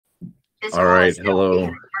All right,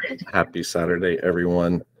 hello. Happy Saturday,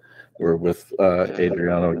 everyone. We're with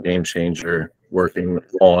Adriano, Gamechanger, working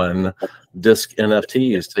on disc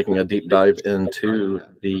NFTs, taking a deep dive into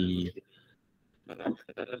the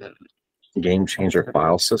Gamechanger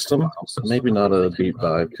file system. Maybe not a deep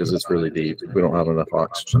dive because it's really deep. We don't have enough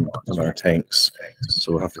oxygen in our tanks,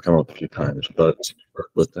 so we'll have to come up a few times. But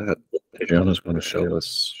with that, Adriano's going to show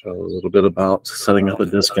us a little bit about setting up a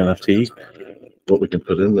disc NFT, what we can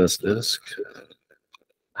put in this disc,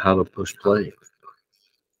 how to push play.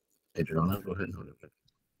 Adriano, go ahead.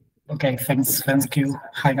 Okay, thank you.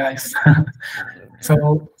 Hi guys.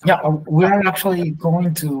 So yeah, we are actually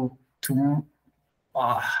going to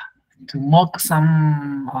mock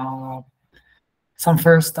some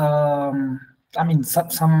first some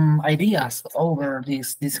ideas over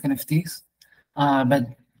these NFTs. But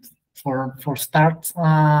for start,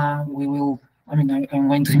 we will. I'm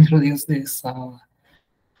going to introduce this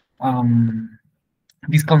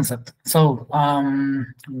this concept. So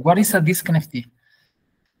what is a disc NFT?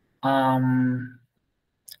 Are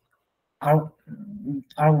we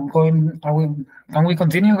can we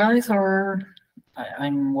continue, guys, or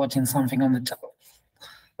I'm watching something on the chat?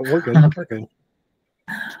 We're good. We're good.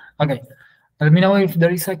 Okay, let me know if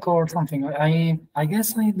there is echo or something. I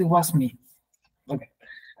guess it was me. Okay,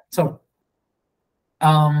 so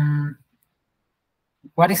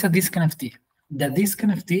what is a disc NFT? The disc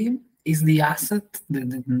NFT is the asset,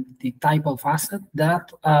 the type of asset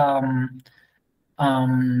that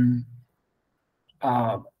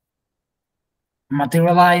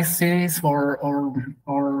materializes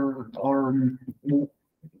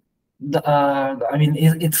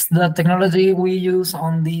it's the technology we use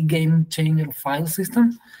on the Gamechanger file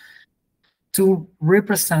system to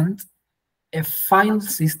represent a file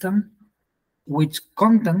system which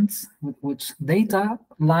data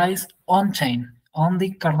lies on chain, on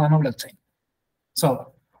the Cardano blockchain.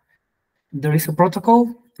 So there is a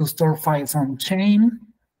protocol to store files on chain,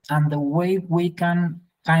 and the way we can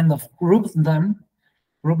kind of group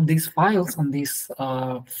these files on this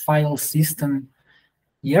file system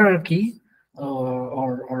hierarchy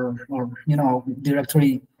or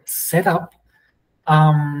directory setup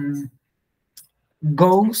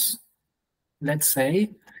goes, let's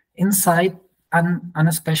say, inside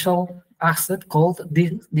a special asset called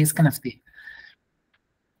disc NFT.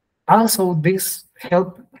 Also, this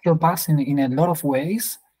help us in a lot of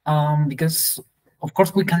ways, because of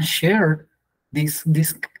course we can share these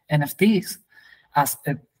NFTs as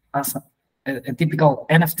a typical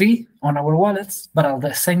NFT on our wallets, but at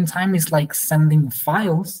the same time, it's like sending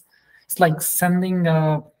files. It's like sending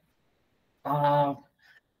like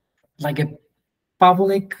a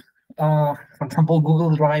public, for example,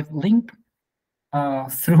 Google Drive link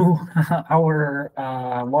through our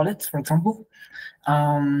wallets, for example.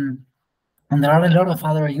 And there are a lot of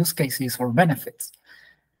other use cases or benefits.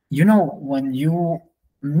 When you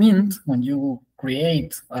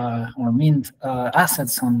create or mint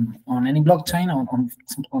assets on any blockchain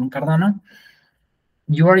on Cardano,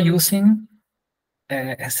 you are using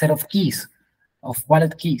a set of keys, of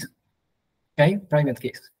wallet keys, okay, private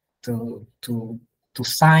keys, to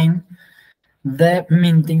sign the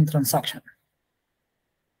minting transaction.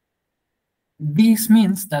 This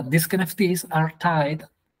means that these NFTs are tied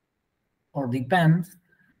or depend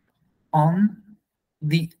on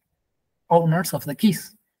the owners of the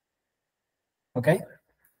keys. Okay,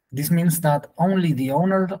 this means that only the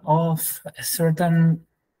owner of a certain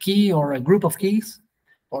key or a group of keys,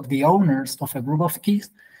 or the owners of a group of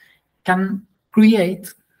keys, can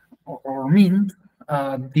create or mint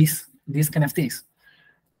these NFTs.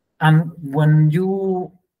 And when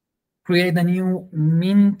you create a new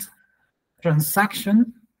mint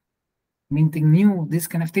transaction, minting new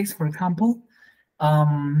disc NFTs, for example,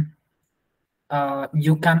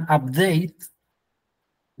 you can update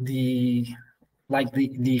the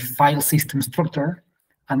file system structure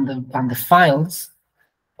and the files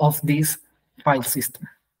of this file system.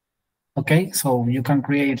 Okay, so you can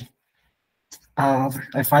create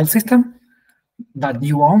a file system that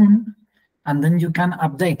you own, and then you can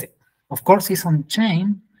update it. Of course, it's on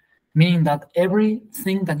chain, meaning that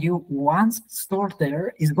everything that you once stored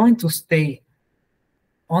there is going to stay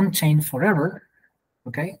on chain forever.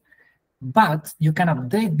 Okay, but you can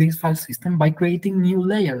update this file system by creating new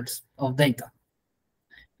layers of data.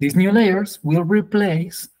 These new layers will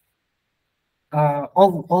replace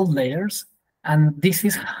all old layers, and this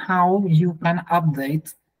is how you can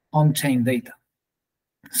update on-chain data.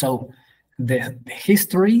 So the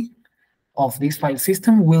history of this file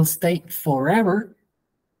system will stay forever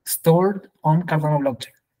stored on Cardano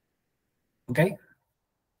blockchain. Okay,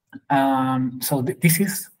 so this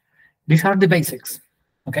is These are the basics,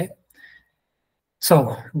 okay?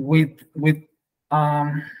 So with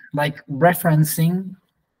like referencing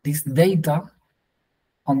this data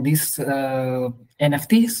on these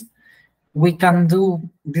NFTs, we can do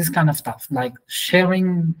this kind of stuff, like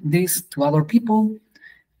sharing this to other people.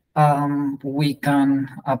 We can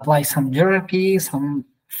apply some hierarchy, some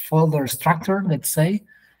folder structure, let's say,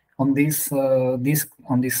 on these these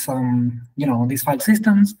file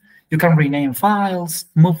systems. You can rename files,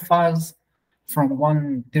 move files from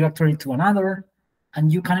one directory to another,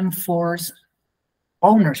 and you can enforce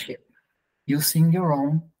ownership using your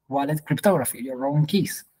own wallet cryptography, your own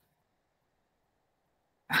keys.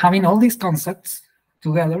 Having all these concepts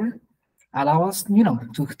together allow us,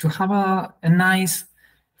 to have a nice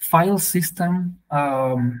file system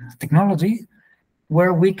technology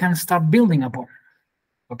where we can start building upon,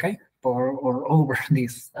 okay, or over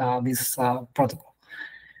this protocol.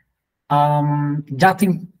 Just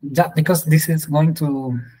because this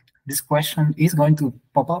question is going to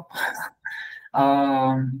pop up,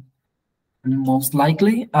 most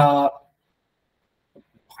likely.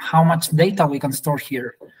 How much data we can store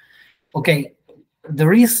here? Okay,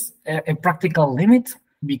 there is a practical limit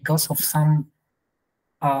because of some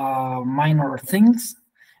minor things,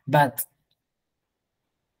 but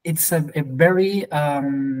it's a very,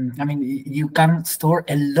 you can store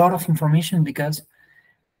a lot of information because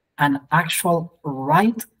an actual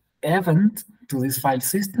write event to this file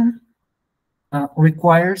system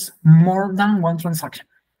requires more than one transaction.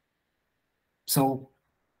 So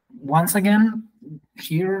once again,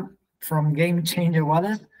 here from Gamechanger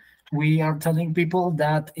Wallet, we are telling people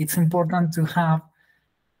that it's important to have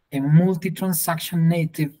a multi-transaction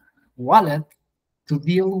native wallet to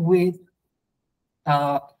deal with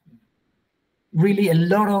really a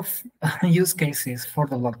lot of use cases for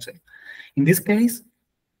the blockchain. In this case,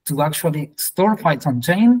 to actually store files on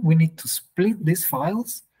chain, we need to split these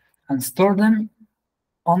files and store them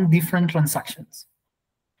on different transactions,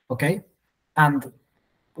 okay? And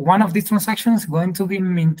one of these transactions is going to be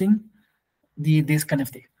minting this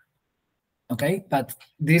NFT, okay? But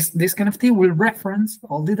this NFT will reference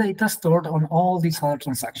all the data stored on all these other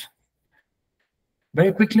transactions.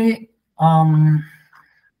 Very quickly, or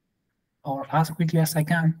as quickly as I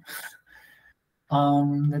can,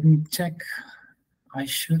 let me check. I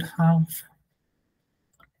should have,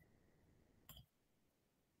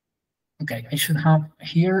 okay, I should have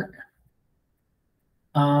here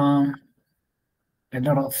a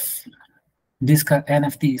lot of these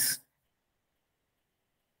NFTs.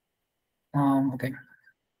 Okay,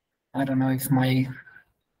 I don't know if my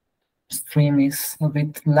stream is a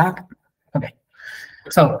bit lagged. Okay,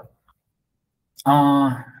 so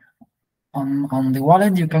on the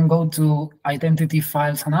wallet, you can go to identity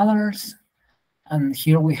files and others. And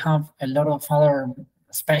here we have a lot of other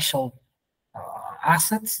special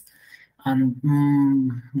assets. And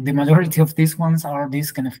the majority of these ones are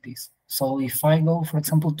these NFTs. So if I go, for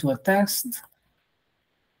example, to a test,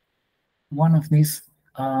 one of these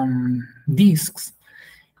disks,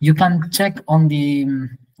 you can check on the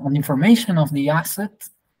information of the asset,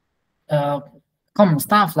 common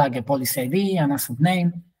stuff like a policy ID, an asset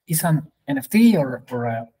name. Is an NFT or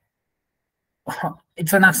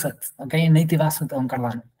it's an asset, okay, a native asset on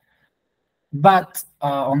Cardano. But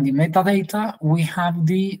on the metadata, we have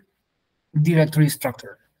the directory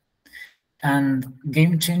structure. And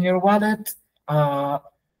Gamechanger Wallet,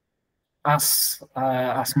 as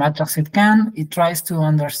much as it can, it tries to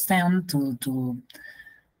understand, to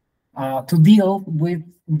deal with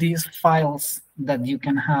these files that you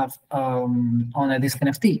can have on a disk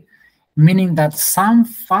NFT. Meaning that some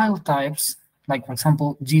file types, like for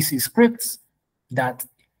example, GC scripts, that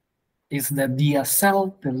is the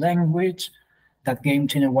DSL, the language that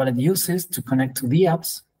Gamechanger Wallet uses to connect to the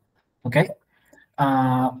apps, okay?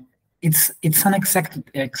 It's an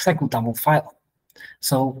executable file.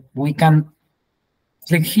 So we can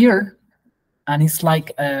click here, and it's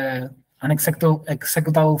like an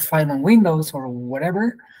executable file on Windows or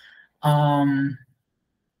whatever.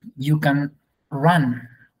 You can run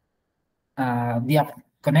the app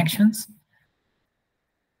connections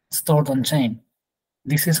stored on chain.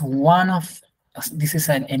 This is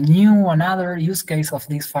another use case of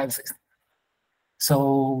this file system.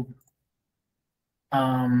 So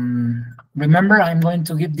remember, I'm going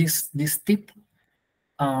to give this tip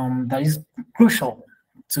that is crucial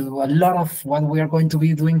to a lot of what we are going to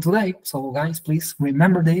be doing today. So guys, please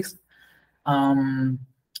remember this. The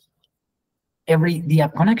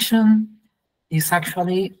app connection is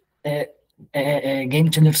actually a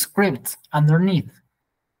Gamechanger script underneath,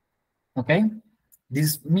 okay?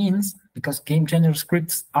 This means because Gamechanger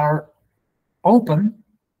scripts are open,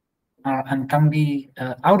 and can be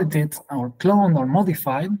audited or cloned or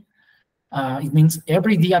modified, it means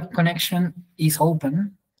every DApp connection is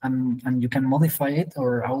open and you can modify it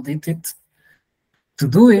or audit it. To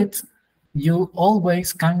do it, you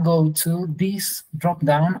always can go to this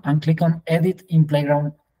drop-down and click on Edit in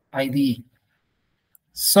Playground IDE.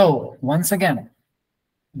 So once again,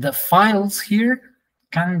 the files here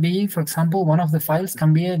can be, for example, one of the files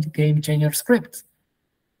can be a Gamechanger script.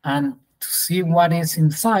 And to see what is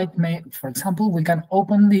inside, for example, we can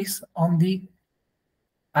open this on the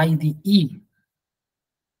IDE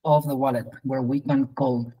of the wallet where we can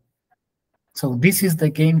code. So this is the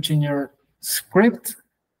Gamechanger script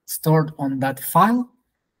stored on that file.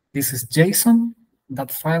 This is JSON.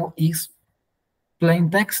 That file is plain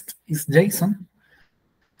text, is JSON.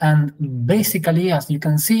 And basically, as you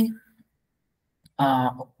can see,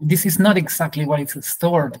 this is not exactly what is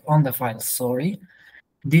stored on the file, sorry.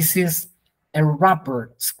 This is a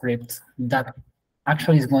wrapper script that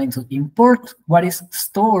actually is going to import what is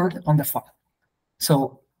stored on the file.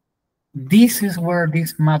 So this is where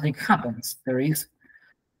this magic happens. There is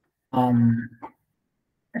a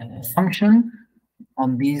function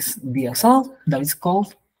on this DSL that is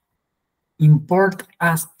called import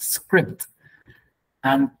as script.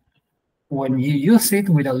 And when you use it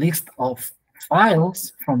with a list of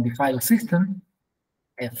files from the file system,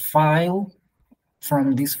 a file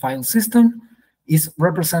from this file system is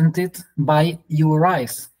represented by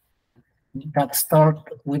URIs that start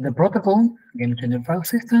with the protocol, Gamechanger file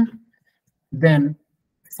system, then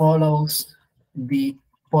follows the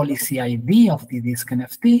policy ID of the disk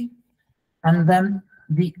NFT, and then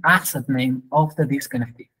the asset name of the disk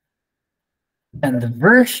NFT. And the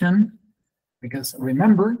version, because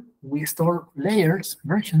remember, we store layers,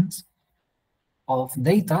 versions of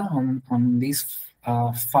data on these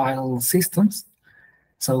file systems.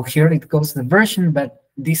 So here it goes the version, but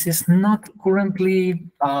this is not currently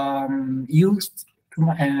used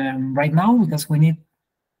right now because we need,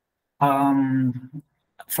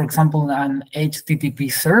 for example, an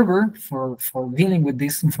HTTP server for dealing with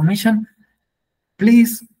this information.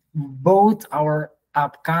 Please vote our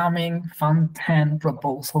upcoming Fund 10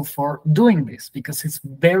 proposal for doing this because it's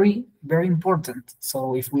very, very important.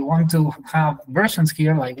 So if we want to have versions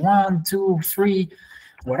here like 1, 2, 3,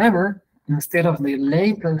 whatever, instead of the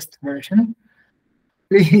latest version,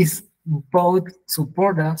 please vote,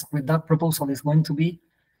 support us with that proposal. It's going to be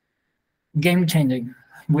game-changing.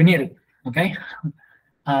 We need it, okay?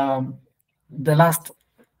 The last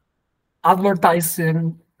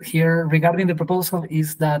advertising here regarding the proposal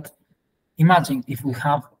is that imagine if we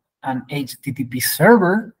have an HTTP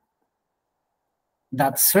server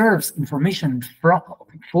that serves information from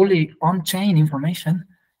fully on-chain information,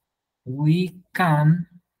 we can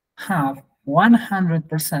have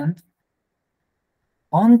 100%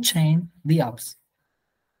 on-chain DApps,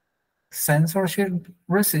 censorship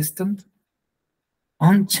resistant,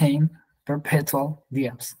 on-chain perpetual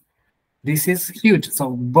DApps. This is huge,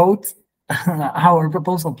 so vote our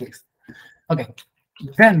proposal, please. Okay,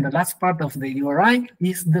 then the last part of the URI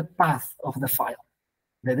is the path of the file.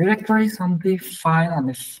 The directories on the file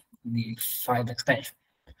and the file extension.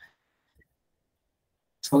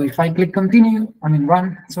 So if I click continue,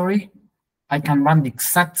 run, sorry, I can run the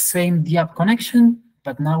exact same DApp connection,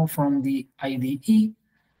 but now from the IDE.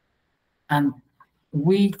 And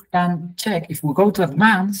we can check, if we go to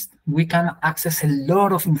advanced, we can access a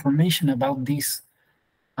lot of information about this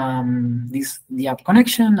DApp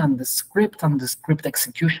connection and the script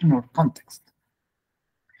execution or context.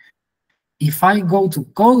 If I go to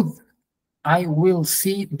code, I will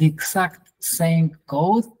see the exact same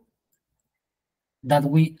code that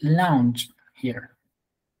we launched here.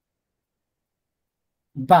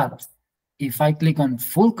 But if I click on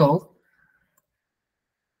full code,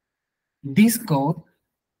 this code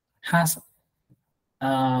has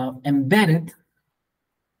embedded,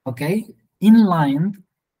 okay, inlined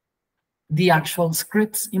the actual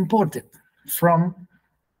scripts imported from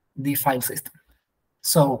the file system.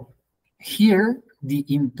 So here, the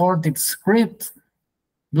imported script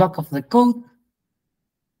block of the code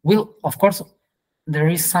will, of course, there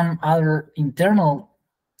is some other internal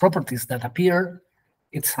properties that appear.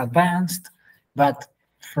 It's advanced, but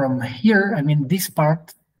from here, this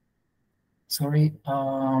part, sorry,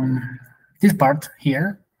 this part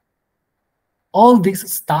here, all this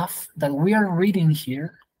stuff that we are reading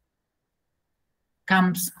here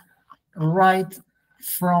comes right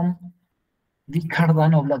from the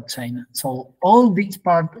Cardano blockchain. So all this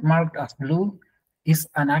part marked as blue is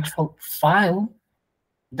an actual file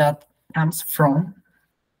that comes from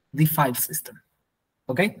the file system,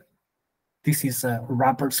 okay? This is a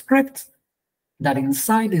wrapper script that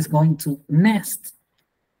inside is going to nest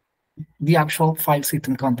the actual file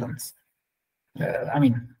system contents. I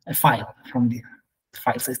mean, a file from the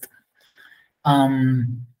file system.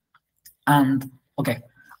 And okay,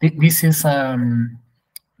 this is an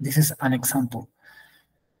example.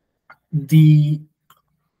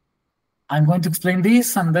 I'm going to explain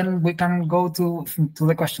this, and then we can go to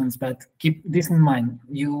the questions. But keep this in mind.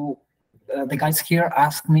 The guys here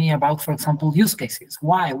ask me about, for example, use cases.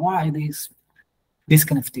 Why this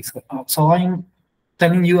kind of things? So I'm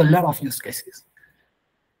telling you a lot of use cases.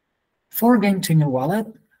 For Gamechanger Wallet,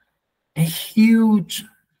 a huge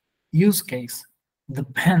use case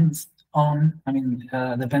depends on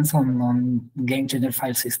Gamechanger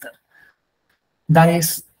file system. That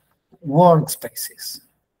is workspaces.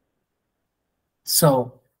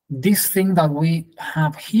 So this thing that we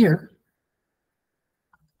have here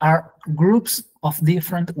are groups of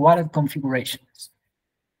different wallet configurations.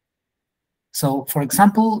 So, for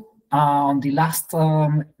example, on the last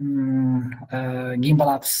Gimbal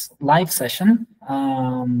Labs live session,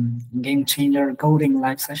 Gamechanger coding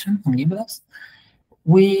live session on Gimbal Labs,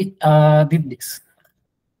 we did this.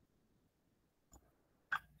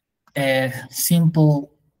 A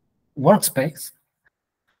simple workspace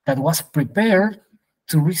that was prepared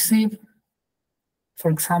to receive, for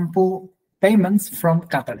example, payments from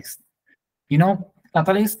Catalyst. You know,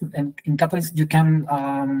 Catalyst, and in Catalyst you can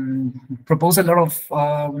propose a lot of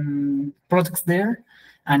projects there,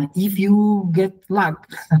 and if you get luck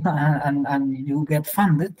and you get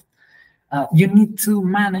funded, you need to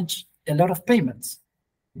manage a lot of payments.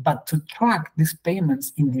 But to track these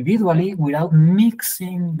payments individually without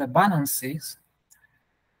mixing the balances,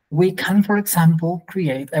 we can, for example,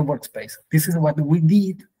 create a workspace. This is what we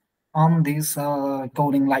did on this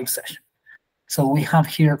coding live session. So we have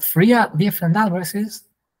here 3 different addresses,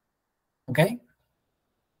 okay,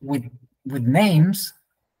 with names,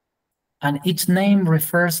 and each name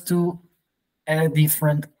refers to a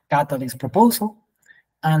different Catalyst proposal.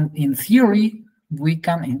 And in theory, we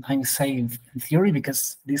can, I say in theory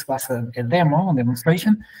because this was a demo, a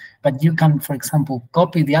demonstration, but you can, for example,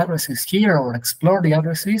 copy the addresses here or explore the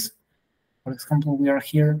addresses. For example, we are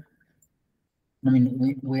here. I mean,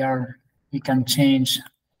 we can change.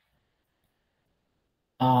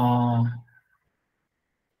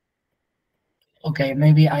 Okay,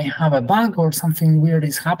 maybe I have a bug or something weird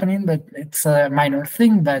is happening, but it's a minor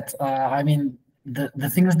thing. But I mean, the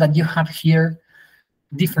thing is that you have here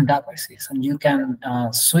different addresses, and you can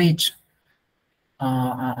switch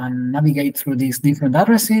and navigate through these different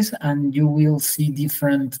addresses, and you will see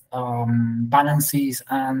different balances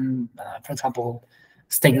and, for example,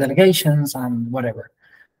 stake delegations and whatever.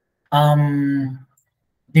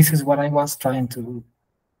 This is what I was trying to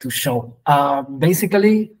show.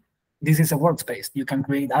 Basically, this is a workspace. You can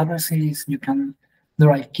create addresses, you can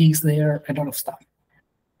derive keys there, a lot of stuff.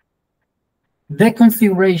 The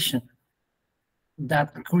configuration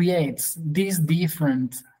that creates these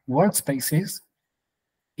different workspaces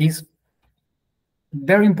is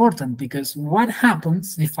very important, because what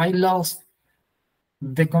happens if I lost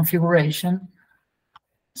the configuration?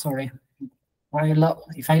 Sorry,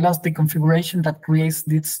 if I lost the configuration that creates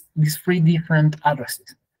these 3 different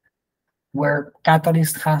addresses, where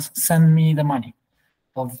Catalyst has sent me the money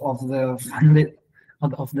of the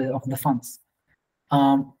funds.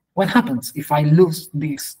 What happens if I lose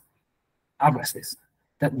these addresses?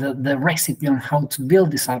 The recipe on how to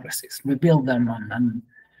build these addresses, rebuild them, and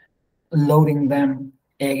loading them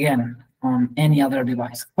again on any other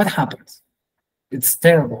device. What happens? It's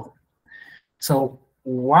terrible. So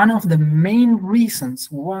one of the main reasons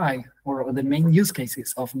why, or the main use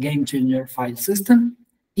cases of Gamechanger file system,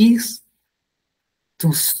 is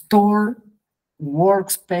to store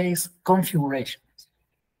workspace configurations.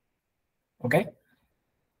 Okay?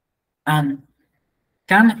 And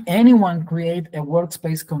can anyone create a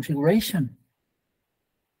workspace configuration?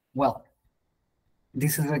 Well,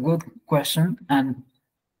 this is a good question, and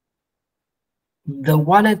the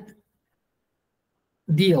wallet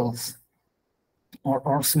deals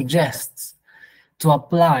or suggests to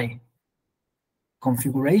apply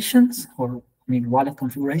configurations, or wallet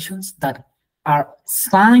configurations that are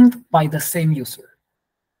signed by the same user,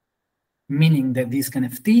 meaning that this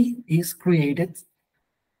NFT is created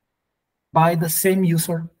by the same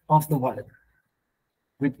user of the wallet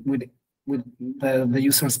with the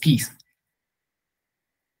user's keys.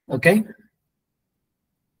 Okay?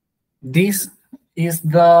 This is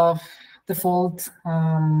the default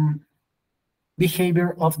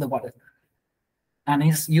behavior of the wallet, and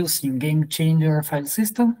is using Gamechanger file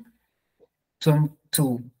system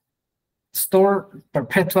to store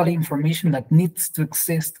perpetual information that needs to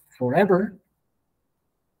exist forever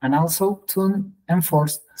and also to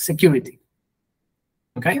enforce security.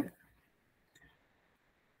 Okay.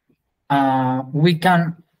 We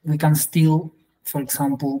can still, for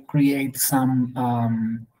example, create some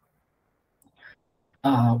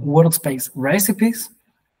workspace recipes.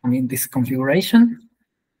 I mean, this configuration,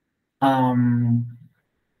 and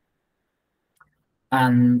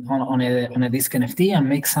on a disk NFT, and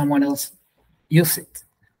make someone else use it.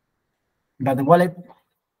 But the wallet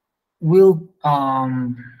will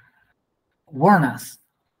warn us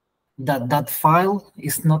that that file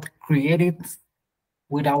is not created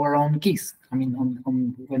with our own keys. I mean,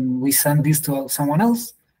 when we send this to someone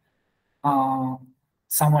else,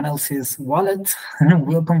 someone else's wallet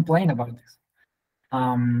will complain about this.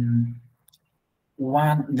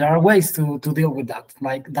 There are ways to deal with that.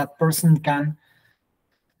 Like, that person can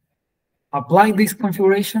apply this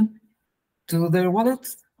configuration to their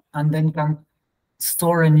wallet, and then can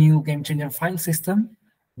store a new Gamechanger file system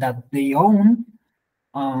that they own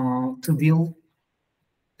to deal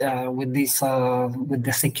with this with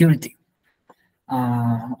the security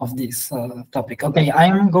of this topic. Okay, I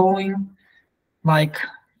am going like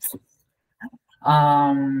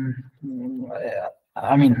I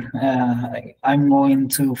mean, I'm going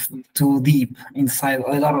too deep inside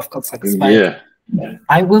a lot of concepts. Yeah.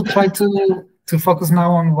 I will try to focus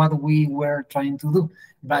now on what we were trying to do.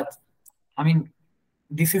 But I mean,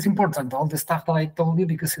 this is important, all the stuff that I told you,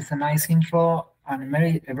 because it's a nice intro and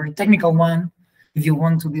a very technical one if you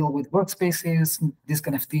want to deal with workspaces, disk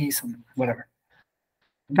NFTs, and whatever.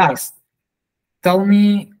 Guys, tell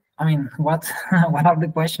me, I mean, what are the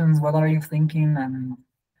questions? What are you thinking? And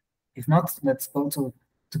if not, let's go to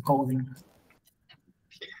coding.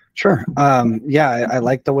 Sure. Yeah, I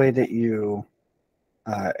like the way that you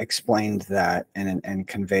explained that and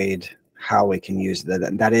conveyed how we can use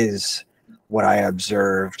that. That is what I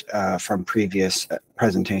observed from previous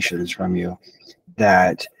presentations from you,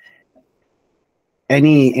 that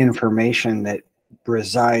any information that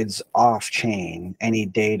resides off-chain, any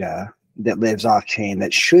data that lives off-chain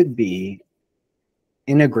that should be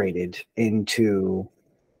integrated into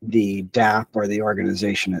the DApp or the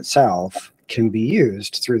organization itself can be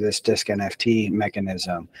used through this disk NFT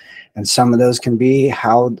mechanism. And some of those can be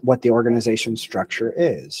what the organization structure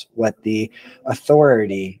is, what the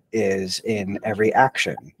authority is in every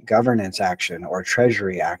action, governance action or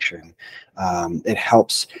treasury action. It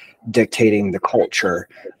helps dictating the culture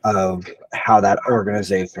of how that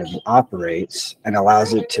organization operates and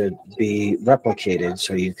allows it to be replicated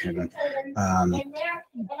so you can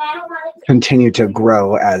continue to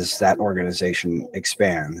grow as that organization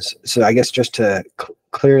expands. So I guess just to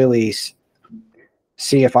clearly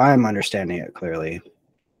see if I'm understanding it clearly,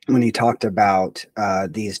 when you talked about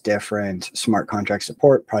these different smart contract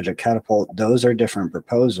support, Project Catapult, those are different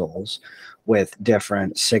proposals with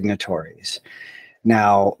different signatories.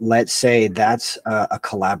 Now, let's say that's a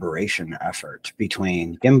collaboration effort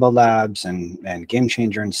between Gimbal Labs and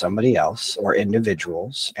Gamechanger and somebody else or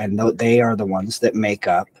individuals, and they are the ones that make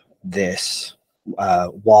up this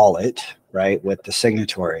wallet, right, with the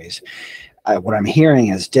signatories. What I'm hearing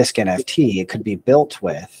is disk NFT. It could be built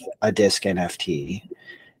with a disk NFT,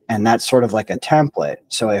 and that's sort of like a template.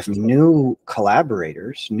 So if new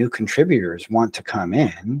collaborators, new contributors want to come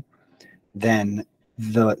in, then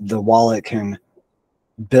the wallet can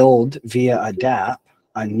build via a DApp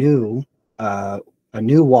a new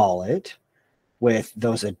wallet with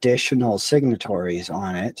those additional signatories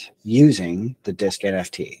on it using the disk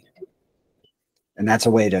NFT. And that's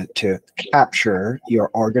a way to capture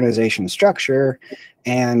your organization structure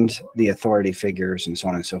and the authority figures and so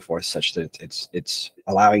on and so forth, such that it's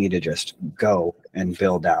allowing you to just go and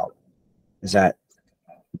build out. Is that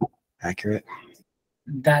accurate?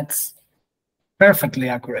 That's perfectly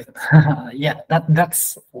accurate. Yeah,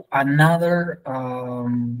 that's another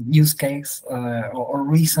use case or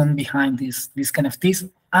reason behind these NFTs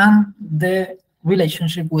and the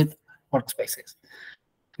relationship with workspaces.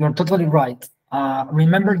 You're totally right.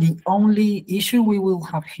 Remember, the only issue we will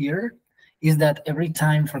have here is that every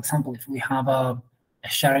time, for example, if we have a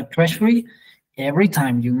shared treasury, every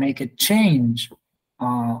time you make a change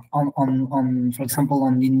on, for example,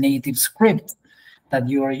 on the native script that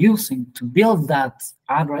you are using to build that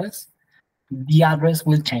address, the address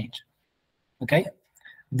will change. Okay.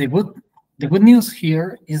 The good news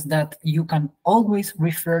here is that you can always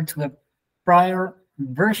refer to a prior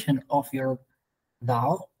version of your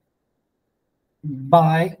DAO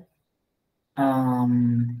by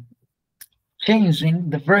changing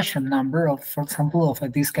the version number of, for example, of a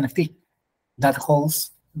disk NFT that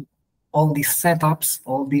holds all these setups,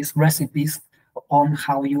 all these recipes on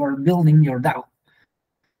how you are building your DAO.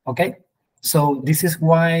 Okay, So this is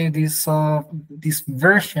why this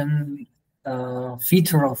version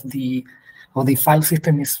feature of the file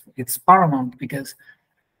system is it's paramount, because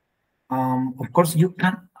of course you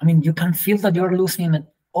can feel that you're losing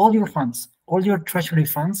all your funds, all your treasury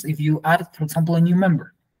funds, if you add, for example, a new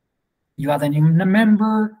member. You add a new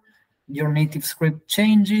member, your native script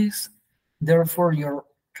changes, therefore your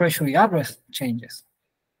treasury address changes.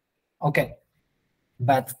 Okay,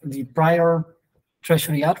 but the prior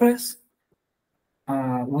treasury address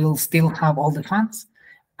will still have all the funds,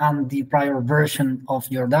 and the prior version of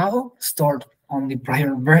your DAO stored on the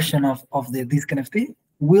prior version of the disk NFT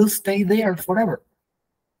will stay there forever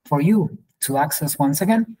for you to access once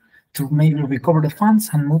again, to maybe recover the funds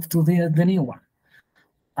and move to the new one.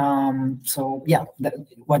 So yeah,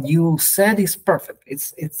 what you said is perfect.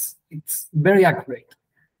 It's very accurate.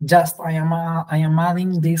 Just I am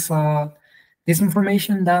adding this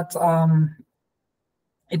information that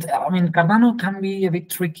Cardano can be a bit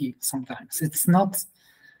tricky sometimes. It's not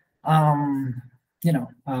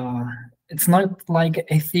it's not like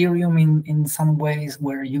Ethereum in some ways,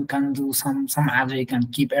 where you can do some magic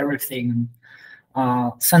and keep everything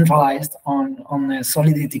centralized on a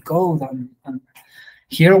Solidity code, and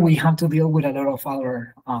here we have to deal with a lot of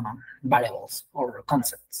other variables or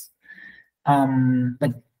concepts.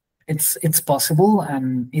 But it's possible,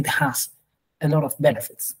 and it has a lot of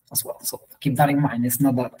benefits as well. So keep that in mind. It's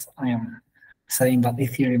not that I am saying that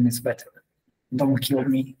Ethereum is better. Don't kill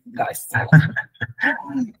me, guys.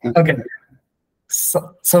 Okay.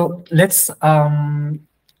 So let's.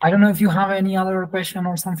 I don't know if you have any other question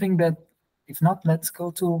or something, but if not, let's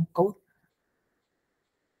go to code.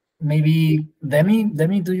 Maybe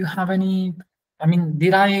Demi, do you have any?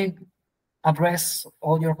 Did I address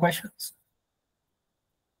all your questions?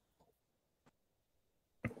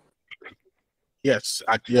 Yes,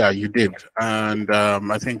 yeah, you did, and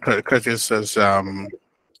I think Curtis's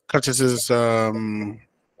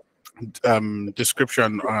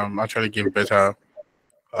description actually gave better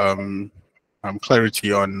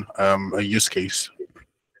clarity on a use case,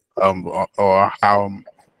 or how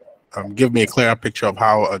give me a clearer picture of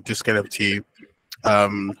how a disk NFT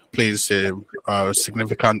plays a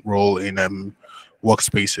significant role in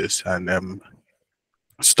workspaces and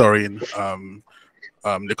storing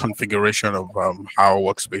the configuration of how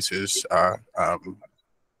workspaces are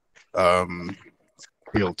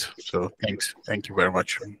built. So thank you very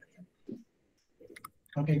much.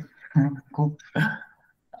 Okay, cool.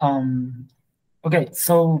 Okay,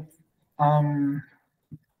 so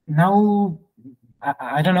now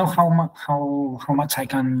I don't know how much I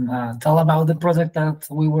can tell about the project that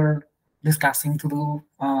we were discussing to do.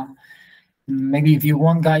 Maybe if you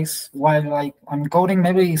want, guys, while I'm coding,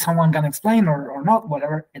 maybe someone can explain or not,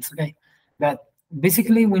 whatever, it's okay. But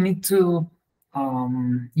basically, we need to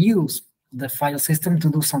use the file system to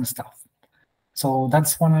do some stuff. So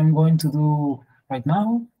that's what I'm going to do right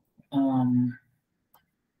now.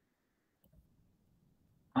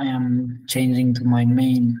 I am changing to my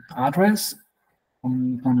main address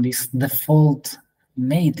on this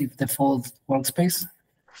native default workspace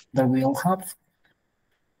that we all have.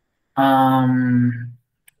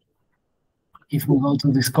 If we go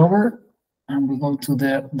to Discover and we go to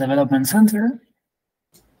the Development Center,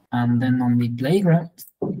 and then on the playground,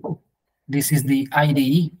 this is the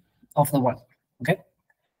IDE of the wallet. Okay.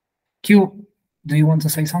 Q, do you want to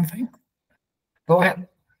say something? Go ahead.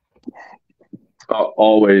 I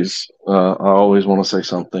always want to say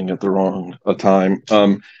something at the wrong time.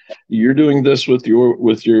 You're doing this with a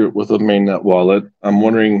mainnet wallet. I'm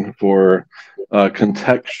wondering for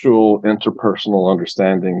contextual interpersonal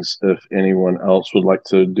understandings, if anyone else would like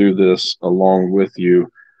to do this along with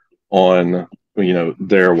you on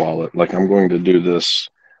their wallet. Like, I'm going to do this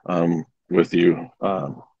with you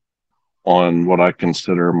on what I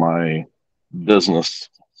consider my business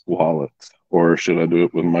wallet, or should I do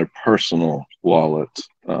it with my personal wallet?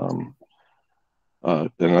 And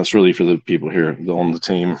that's really for the people here on the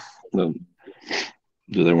team.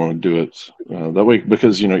 Do they want to do it that way?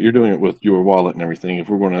 Because you're doing it with your wallet and everything.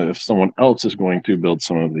 If someone else is going to build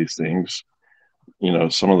some of these things,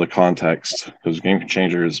 some of the context, because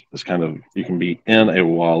Gamechanger is kind of, you can be in a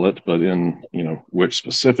wallet, but in which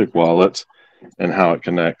specific wallet and how it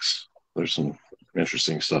connects. There's some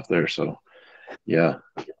interesting stuff there. So yeah.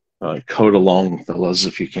 Code along, fellas,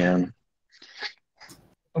 if you can.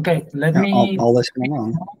 Okay, let Yeah, me. I'll listen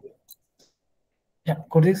along. Yeah,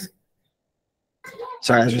 Curtis.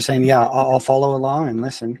 Sorry, I was just saying, yeah, I'll follow along and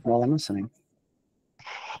listen while I'm listening.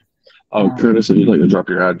 Oh, Curtis, if you'd like to drop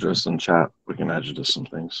your address in chat, we can add you to some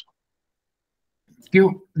things.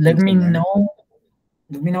 Q, let me know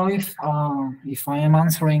let me know if I am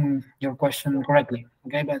answering your question correctly.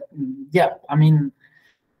 Okay, but yeah, I mean,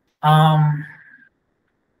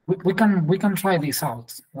 we can try this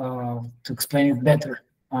out to explain it better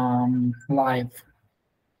live.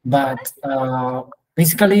 But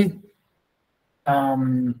basically,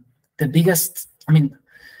 the biggest, I mean,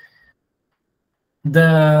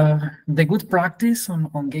 the good practice on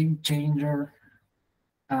Gamechanger,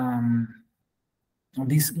 on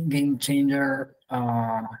this Gamechanger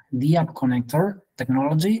DApp connector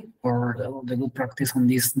technology, or the good practice on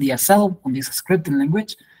this DSL, on this scripting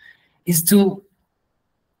language, is to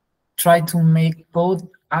try to make code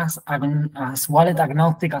as wallet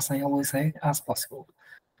agnostic, as I always say, as possible.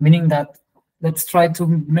 Meaning that let's try to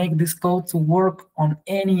make this code to work on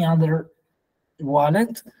any other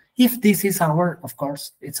wallet, if this is our, of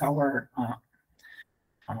course, it's our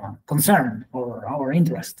concern or our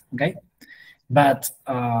interest, okay? But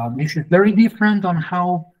this is very different on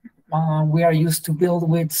how we are used to build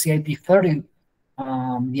with CIP30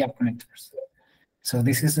 the app connectors. So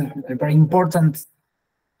this is a very important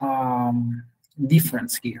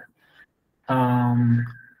difference here.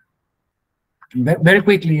 Very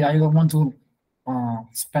quickly, I don't want to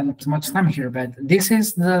spend too much time here, but this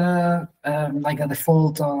is the like a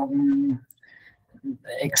default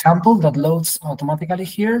example that loads automatically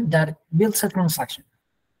here that builds a transaction.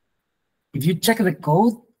 If you check the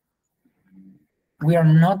code, we are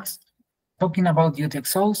not talking about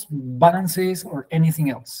UTXOs, balances, or anything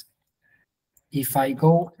else. If I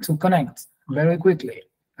go to connect very quickly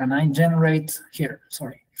and I generate here,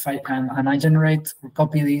 sorry, if I and I generate or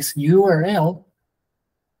copy this URL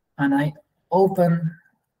and I open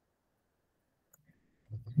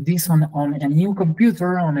this on a new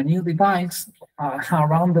computer, on a new device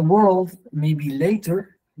around the world, maybe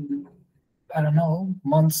later, I don't know,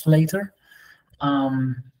 months later,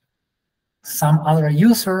 some other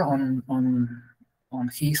user on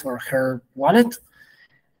his or her wallet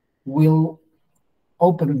will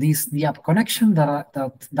open the app connection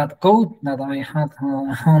that code that I had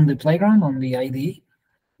on the playground, on the IDE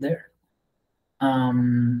there,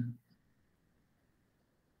 and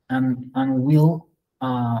will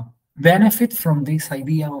benefit from this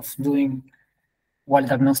idea of doing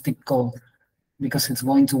wallet agnostic code, because it's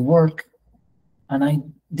going to work, and I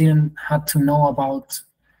didn't have to know about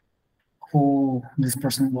who this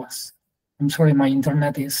person was. I'm sorry, my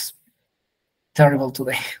internet is terrible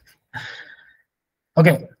today.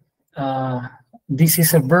 Okay, this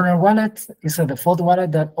is a burner wallet. It's a default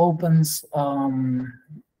wallet that opens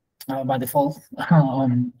by default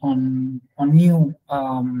on new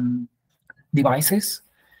devices.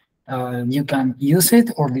 You can use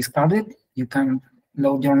it or discard it. You can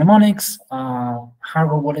load your mnemonics.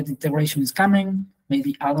 Hardware wallet integration is coming.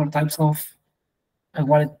 Maybe other types of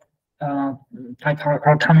wallet type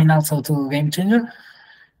are coming also to Gamechanger.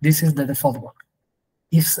 This is the default one.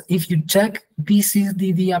 If you check, this is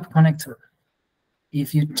the app connector.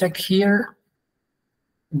 If you check here,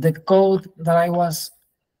 the code that I was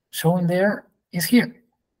showing there is here.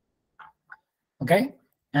 Okay,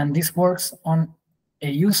 and this works on a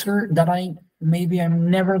user that I'm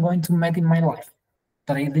never going to meet in my life,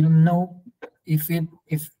 that I didn't know if it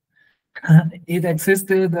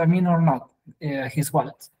existed, I mean, or not, his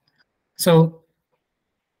wallet. So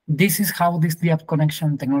this is how this app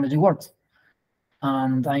connection technology works.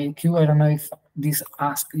 And I don't know if this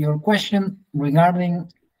asks your question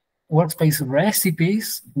regarding workspace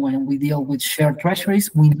recipes. When we deal with shared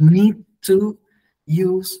treasuries, we need to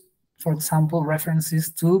use, for example,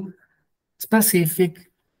 references to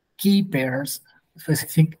specific key pairs,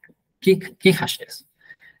 specific key hashes.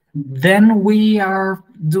 Then we are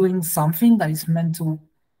doing something that is meant to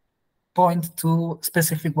point to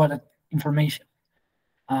specific wallet information.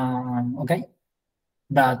 Okay,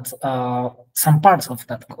 but some parts of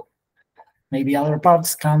that code, maybe other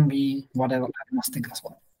parts can be whatever agnostic as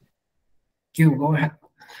well. Q, go ahead.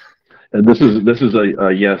 This is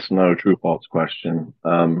a yes, no, true, false question.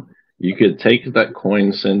 You could take that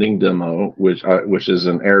coin sending demo, which is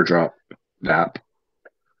an airdrop app,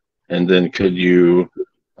 and then could you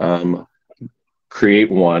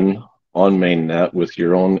create one on mainnet with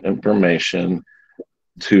your own information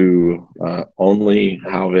to only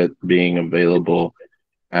have it being available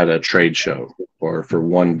at a trade show or for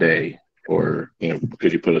one day, or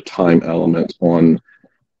could you put a time element on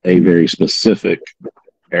a very specific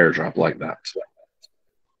airdrop like that?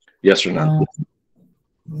 Yes or no?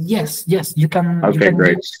 Yes, you can. Okay, you can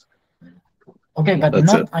great. Okay, but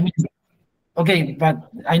That's not. it. I mean, okay, but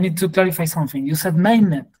I need to clarify something. You said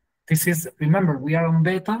mainnet. This is, remember, we are on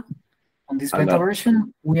beta. On this I beta know.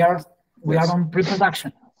 version, we are Yes. on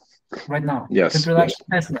pre-production. right now. Yes, Pre-production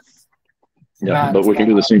testnet. Yeah, but we can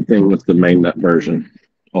do the same thing with the mainnet version,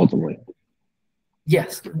 ultimately.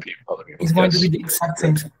 Yes, Other people. it's going to be Yes. the exact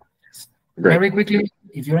same thing. Great. Very quickly,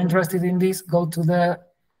 if you're interested in this, go to the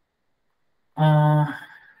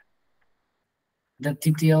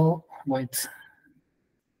TTL. Wait,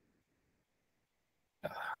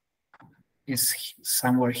 is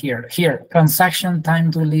somewhere here. Here, transaction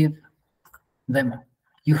time to live demo.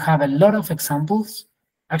 You have a lot of examples,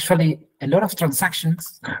 actually a lot of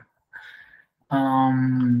transactions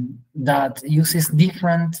that uses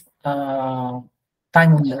different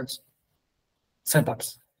time windows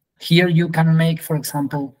setups. Here you can make, for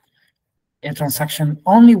example, a transaction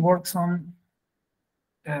only works on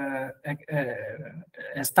a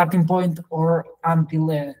starting point or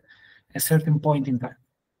until a certain point in time.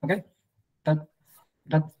 Okay, that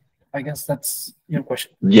I guess that's your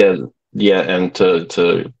question. Yeah, and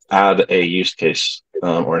to add a use case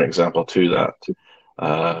or an example to that,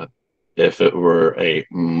 if it were a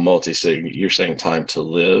multi-sig, you're saying time to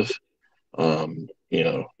live.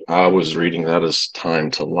 I was reading that as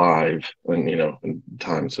time to live, and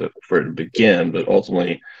time for it to begin, but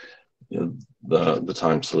ultimately, the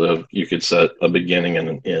time to live, you could set a beginning and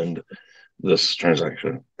an end. This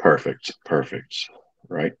transaction, perfect,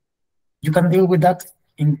 right? You can deal with that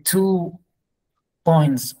in 2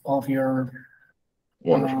 points of your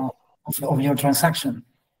Wonderful. Of your transaction.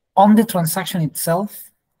 On the transaction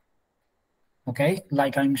itself, okay,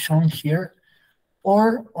 like I'm showing here,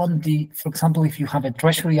 or on the, for example, if you have a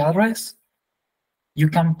treasury address, you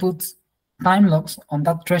can put time locks on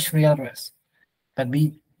that treasury address. But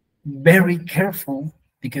be very careful,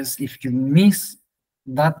 because if you miss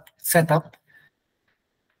that setup,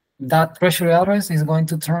 that treasury address is going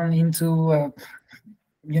to turn into a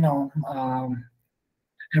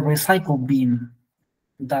recycle bin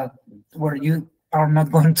where you are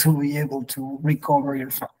not going to be able to recover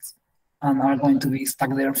your funds and are going to be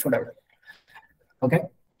stuck there forever. Okay,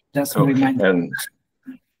 just a reminder. And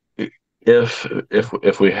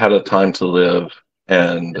if we had a time to live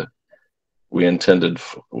and we intended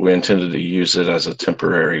to use it as a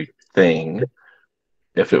temporary thing,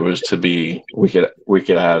 if it was to be, we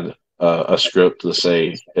could add a script to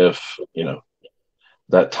say, if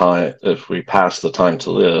that time, if we pass the time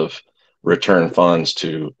to live, return funds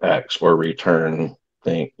to X, or return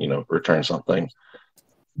something.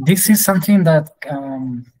 This is something that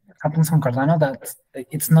happens on Cardano, that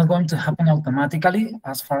it's not going to happen automatically,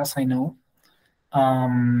 as far as I know.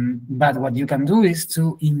 But what you can do is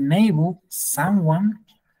to enable someone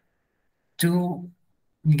to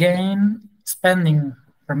gain spending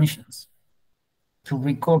permissions to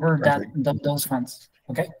recover those funds.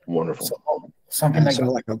 Okay. Wonderful. So something like that.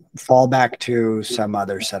 Like a fallback to some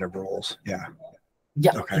other set of rules. Yeah.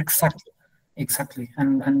 Yeah. Okay. Exactly.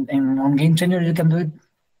 And on Gamechanger you can do it.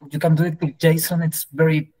 You can do it with JSON. It's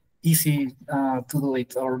very easy to do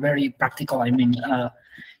it, or very practical. I mean,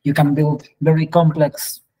 you can build very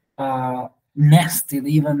complex, nested,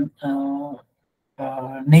 even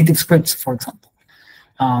native scripts, for example.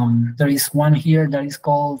 There is one here that is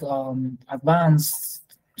called advanced,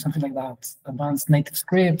 something like that, advanced native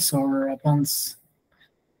scripts, or advanced.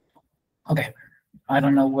 Okay, I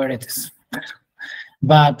don't know where it is,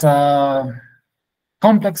 but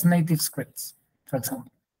complex native scripts, for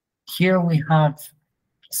example. Here we have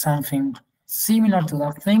something similar to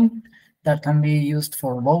that thing that can be used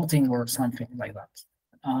for voting or something like that.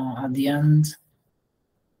 At the end,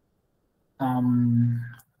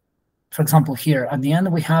 for example, here at the end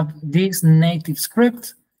we have this native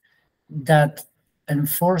script that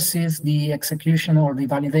enforces the execution or the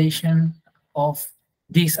validation of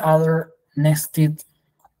these other nested,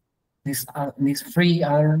 these 3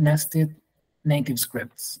 other nested native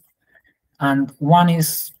scripts. And one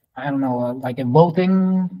is, I don't know, like a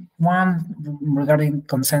voting one regarding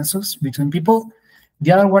consensus between people.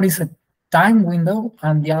 The other one is a time window,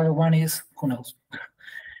 and the other one is who knows.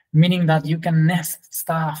 Meaning that you can nest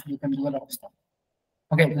stuff, you can do a lot of stuff.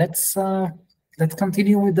 Okay, let's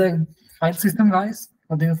continue with the file system, guys.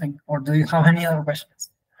 What do you think? Or do you have any other questions?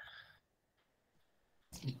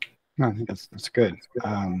 No, I think that's good.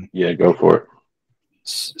 Yeah, go for it.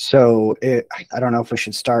 So I don't know if we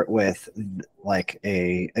should start with like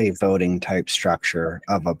a voting type structure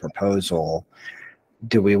of a proposal.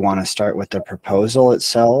 Do we want to start with the proposal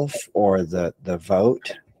itself or the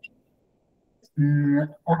vote?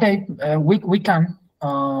 Okay, we can.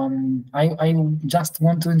 I just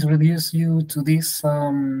want to introduce you to this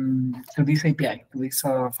API, to these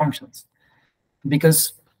functions,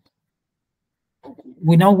 because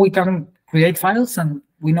we know we can create files and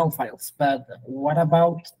we know files, but what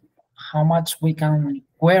about how much we can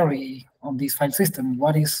query on this file system,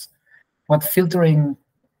 what filtering,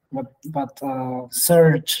 what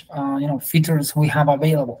search features we have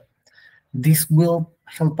available. This will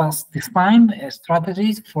help us define a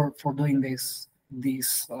strategy for doing this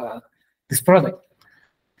product.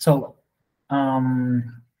 So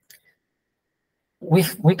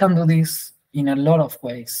we can do this in a lot of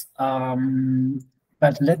ways.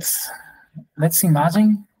 But let's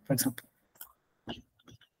imagine, for example,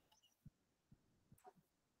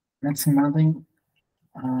 let's imagine,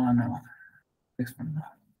 no, this one.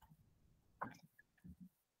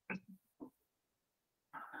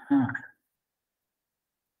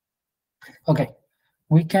 Okay,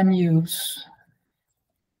 we can use,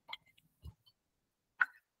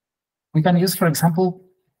 for example,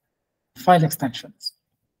 file extensions.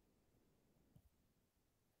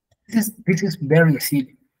 This is very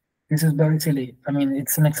silly. This is very silly. I mean,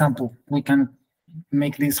 it's an example. We can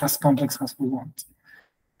make this as complex as we want.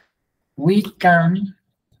 We can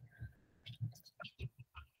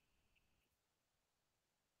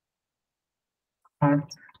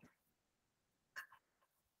start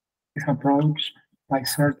this approach by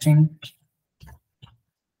searching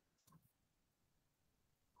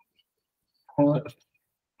for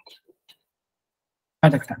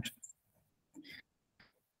file extensions.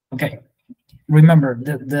 Okay, remember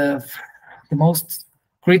the most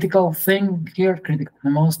critical thing here, the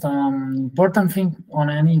most important thing on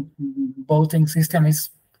any voting system is,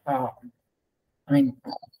 I mean,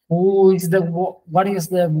 what is the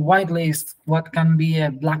whitelist? What can be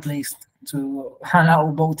a blacklist to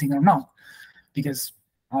allow voting or not? Because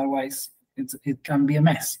otherwise it can be a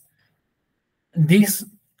mess. This,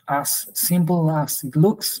 as simple as it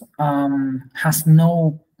looks, has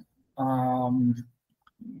no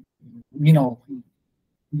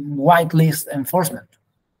whitelist enforcement.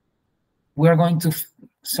 We're going to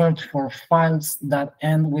search for files that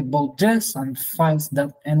end with both yes and files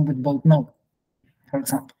that end with both no, for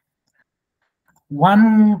example.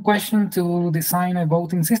 One question to design a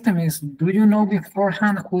voting system is, do you know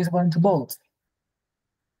beforehand who is going to vote?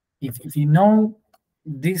 If you know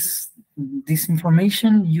this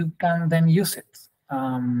information, you can then use it.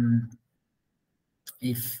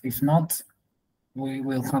 If not, we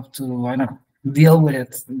will have to, I don't know, deal with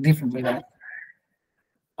it differently.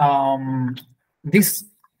 This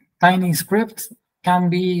tiny script can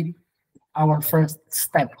be our first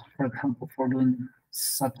step, for example, for doing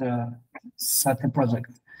such a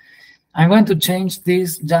project. I'm going to change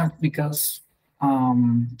this just because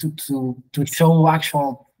to show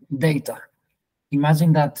actual data.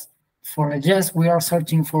 Imagine that for a yes, we are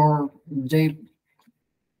searching for JPG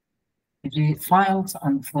files,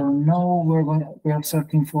 and for no, we are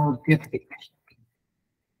searching for PFP.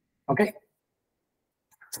 Okay.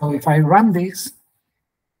 So if I run this,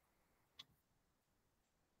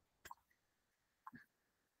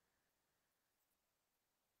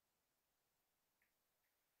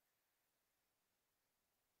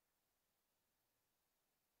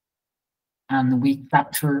 and we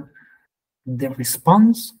capture the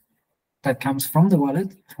response that comes from the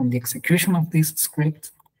wallet, from the execution of this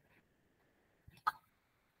script,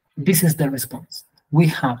 this is the response. We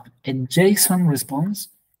have a JSON response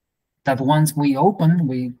that once we open,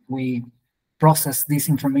 we process this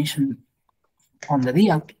information on the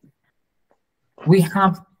DL. We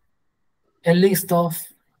have a list of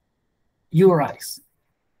URIs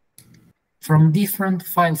from different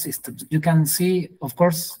file systems. You can see, of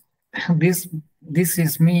course, this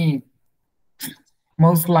is me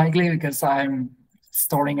most likely because I'm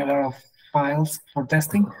storing a lot of files for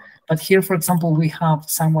testing. But here, for example, we have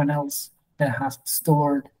someone else that has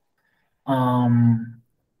stored a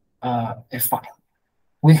file.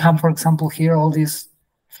 We have, for example, here all these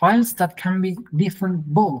files that can be different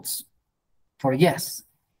votes for yes.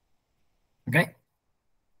 Okay.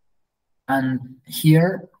 And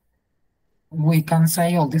here we can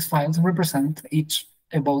say all these files represent each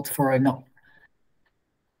a vote for a no.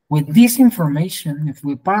 With this information, if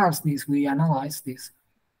we parse this, we analyze this,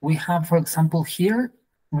 we have, for example, here,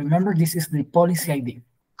 remember, this is the policy ID.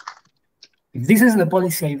 If this is the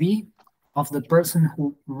policy ID of the person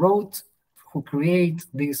who created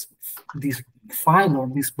this file or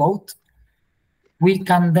this vote, we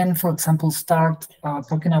can then, for example, start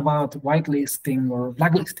talking about whitelisting or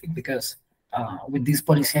blacklisting, because with this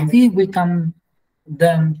policy ID, we can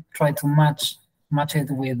then try to match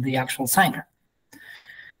it with the actual signer.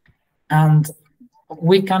 And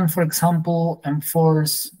we can, for example,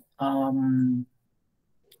 enforce a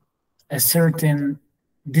certain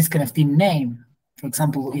DiskNFT name. For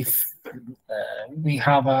example, if we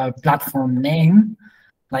have a platform name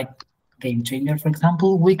like Gamechanger, for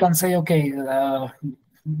example, we can say, okay,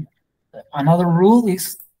 another rule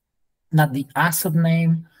is that the asset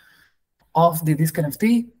name of the disk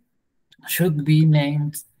NFT should be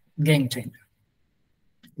named Gamechanger.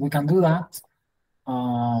 We can do that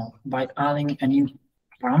by adding a new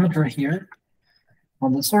parameter here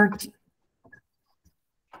on the search.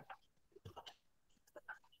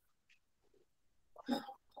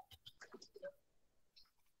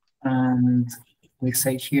 And we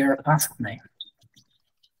say here asset name.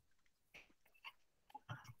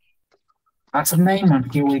 Asset name,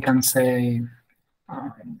 and here we can say,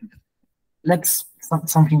 let's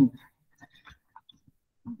something.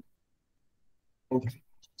 Okay,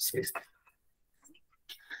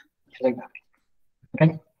 like that.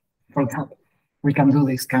 Okay, for example, we can do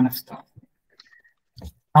this kind of stuff.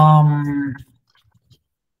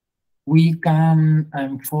 We can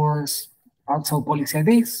enforce also policy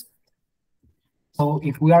IDs. So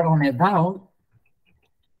if we are on a DAO,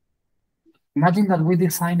 imagine that we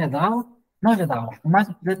design a DAO, not a DAO.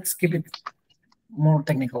 Imagine, let's keep it more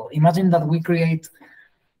technical. Imagine that we create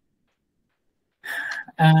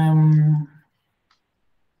that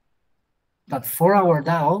for our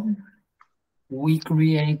DAO, we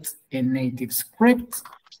create a native script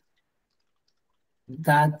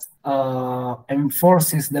that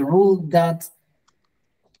enforces the rule that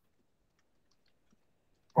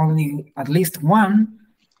only at least one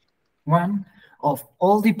of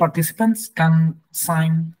all the participants can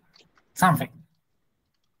sign something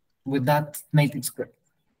with that native script.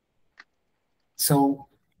 So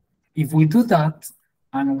if we do that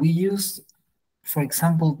and we use, for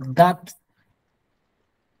example, that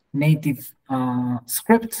native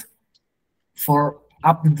script for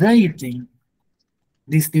updating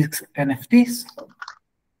these NFTs,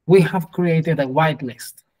 we have created a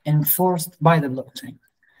whitelist enforced by the blockchain.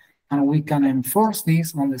 And we can enforce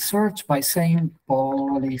this on the search by saying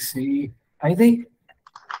policy ID.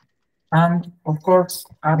 And of course,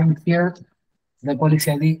 adding here the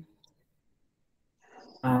policy ID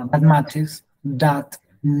that matches that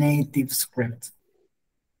native script.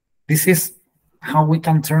 This is how we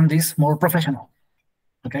can turn this more professional,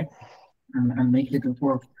 okay? And make it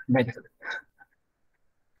work better.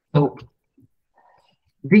 So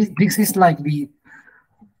this is like the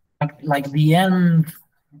end,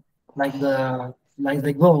 like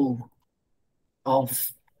the goal of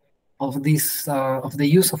this of the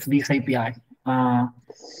use of this API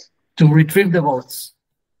to retrieve the votes.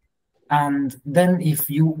 And then if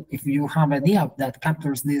you have a DApp that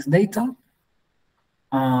captures this data,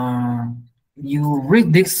 you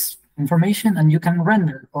read this information and you can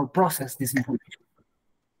render or process this information.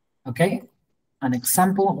 Okay? An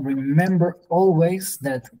example, remember always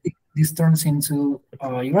that if this turns into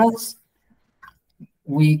URLs,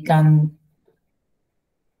 we can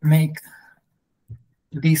make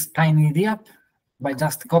this tiny DApp by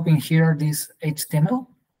just copying here this HTML.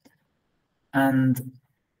 And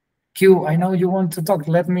Q, I know you want to talk.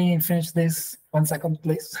 Let me finish this 1 second,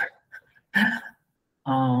 please.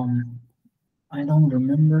 I don't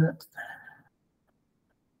remember.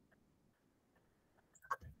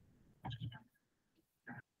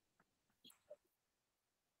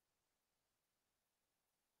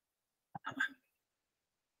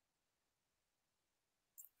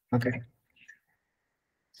 Okay.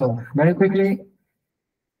 So very quickly,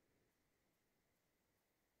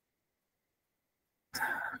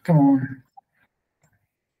 come on.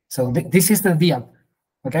 So this is the DApp.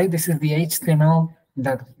 Okay, this is the HTML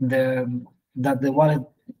that the wallet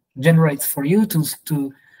generates for you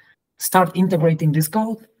to start integrating this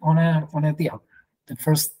code on a DApp. The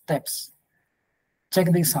first steps.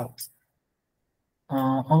 Check this out.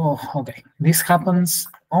 Oh, okay. This happens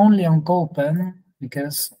only on Copen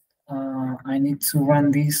because I need to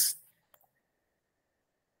run this.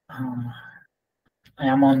 I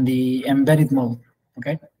am on the embedded mode.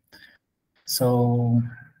 Okay. So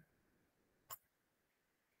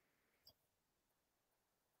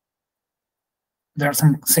there are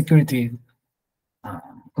some security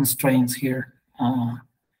constraints here. On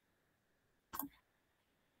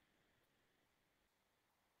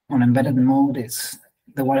embedded mode,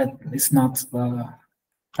 the wallet is not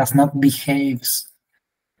does not behaves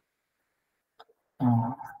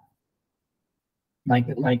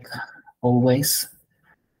like always.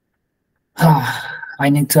 I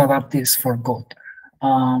need to adapt this for Code.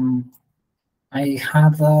 I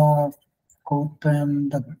have a Copen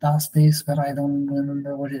that does this, but I don't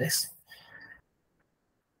remember what it is.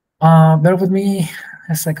 Bear with me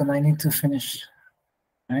a second. I need to finish.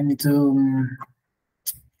 I need to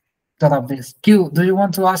adapt this. Q, do you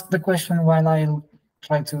want to ask the question while I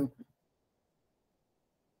try to?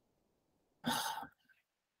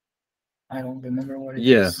 I don't remember what it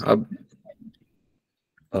Yeah, is.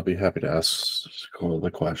 I'll be happy to ask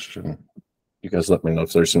the question. You guys let me know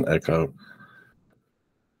if there's an echo.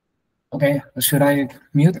 Okay, should I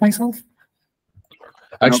mute myself?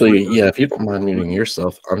 Actually, yeah, if you don't mind muting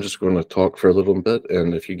yourself, I'm just going to talk for a little bit,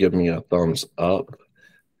 and if you give me a thumbs up,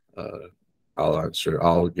 I'll answer.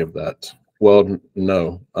 I'll give that. Well,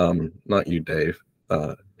 no, not you, Dave.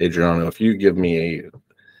 Adriano, if you give me a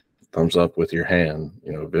thumbs up with your hand,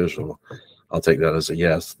 visual, I'll take that as a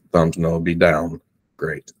yes. Thumbs no will be down.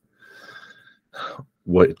 Great.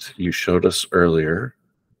 What you showed us earlier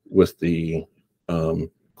with the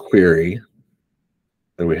query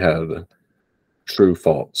that we had true,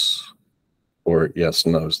 false, or yes,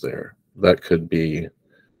 no's there. That could be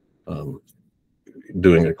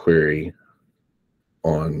doing a query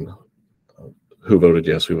on who voted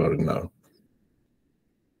yes, who voted no.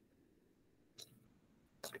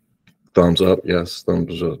 Thumbs up, yes.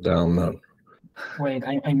 Thumbs down, no. Wait,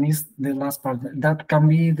 I missed the last part. That can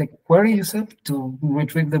be the query you said to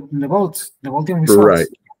retrieve the votes, the voting results. Right.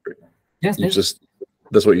 Yes, You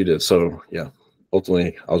that's what you did. So yeah,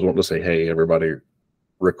 ultimately, I was wanting to say, hey, everybody,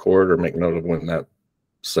 record or make note of when that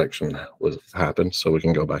section happened, so we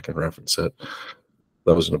can go back and reference it.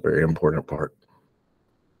 That was a very important part.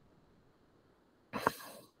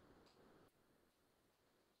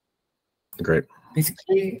 Great.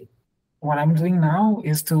 Basically, what I'm doing now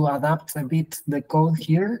is to adapt a bit the code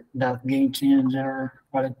here that Gamechanger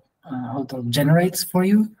Wallet auto generates for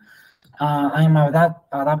you. I'm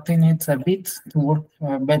adapting it a bit to work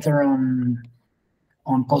better on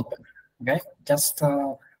CodePen. Okay, just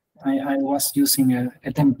I was using a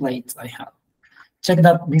template I had. Check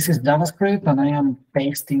that this is JavaScript, and I am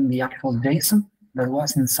pasting the actual JSON that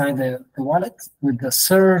was inside the wallet with the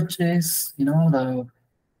searches,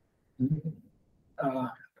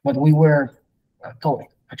 what we were coding,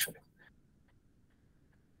 actually.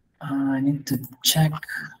 I need to check.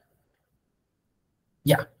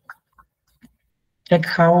 Yeah. Check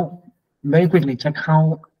how, very quickly, check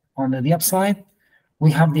how on the upside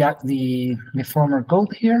we have the former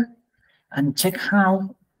code here, and check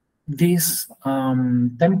how this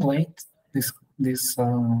template, this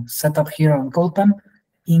setup here on CodePen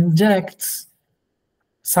injects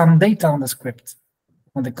some data on the script,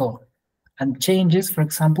 on the code, and changes, for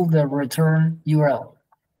example, the return URL.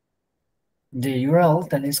 The URL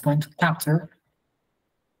that is going to capture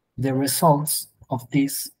the results of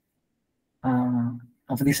this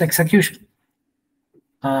execution.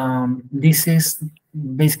 This is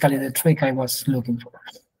basically the trick I was looking for.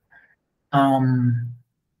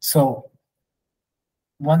 So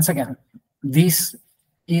once again, this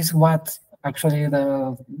is what actually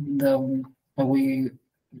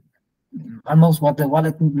almost what the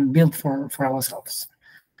wallet built for ourselves.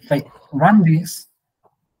 If I run this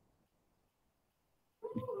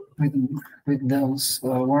with those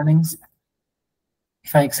warnings,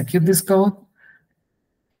 if I execute this code,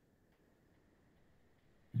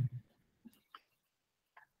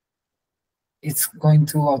 it's going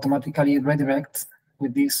to automatically redirect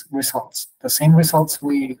with these results, the same results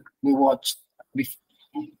we watched before.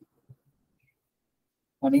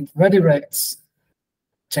 When it redirects,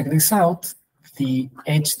 check this out, the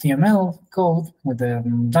HTML code with the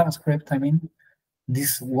JavaScript, I mean,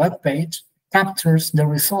 this web page captures the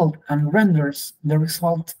result and renders the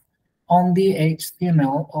result on the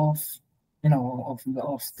HTML of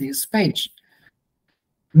this page,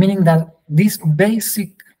 meaning that this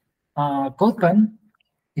basic CodePen,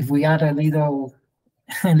 if we add a little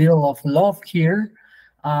of love here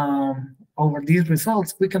over these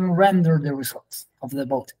results, we can render the results of the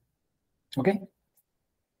voting. Okay,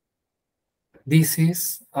 this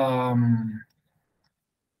is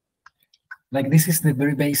this is the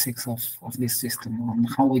very basics of this system, on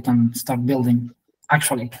how we can start building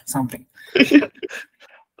actually something.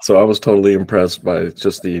 So I was totally impressed by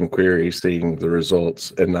just the inquiry, seeing the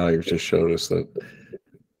results, and now you've just showed us that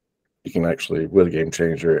you can actually, with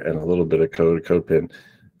Gamechanger and a little bit of CodePen,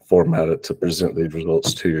 format it to present these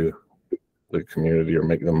results to the community or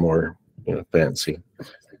make them more fancy.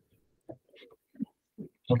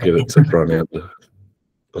 Okay. Get it to front end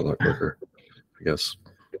a lot quicker, I guess.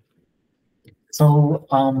 So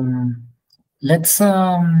let's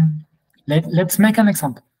make an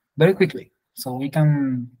example very quickly, so we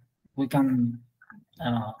can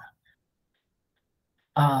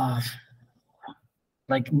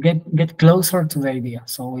get closer to the idea.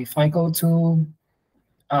 So if I go to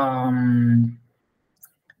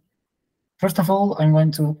first of all, I'm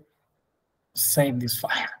going to save this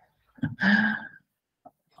file.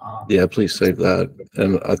 Yeah, please save that.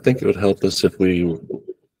 And I think it would help us if we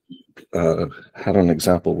had an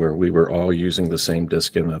example where we were all using the same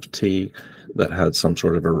disk NFT that had some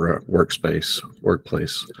sort of a workplace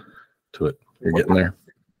to it. You're getting there?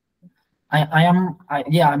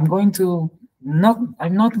 I'm going to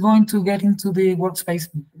I'm not going to get into the workspace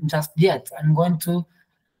just yet. I'm going to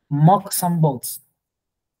mock some bots.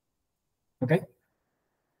 Okay.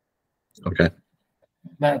 Okay.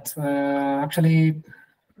 But actually,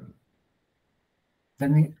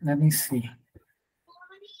 let me see.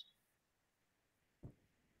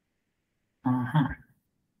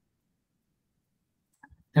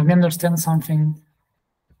 Let me understand something.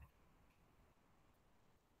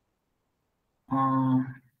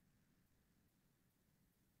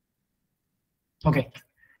 Okay.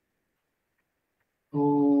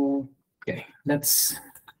 Okay, let's.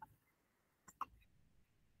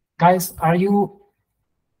 Guys, are you?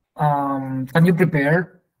 Can you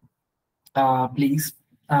prepare, please,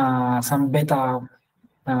 some beta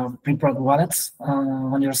pre-prod wallets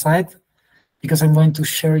on your side? Because I'm going to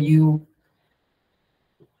share you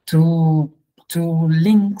two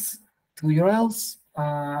links, two URLs,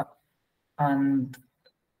 and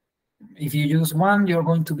if you use one, you're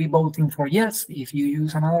going to be voting for yes. If you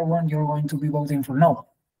use another one, you're going to be voting for no.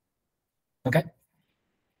 Okay.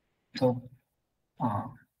 So,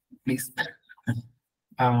 please,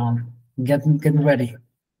 get ready.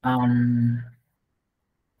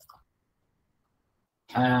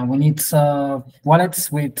 We need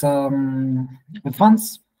wallets with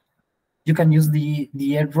funds. You can use the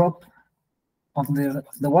airdrop of the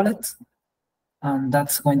wallet, and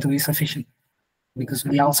that's going to be sufficient because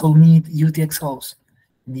we also need UTXOs.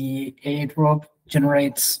 The airdrop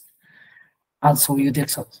generates also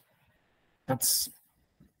UTXOs. That's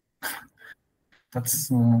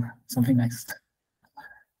something nice.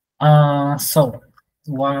 So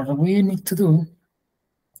what we need to do,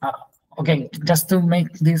 okay, just to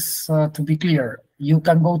make this to be clear, you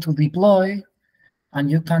can go to deploy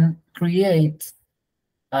and you can create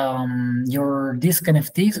your disk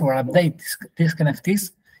NFTs or update disk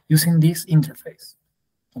NFTs using this interface,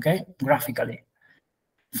 okay, graphically.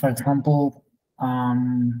 For example,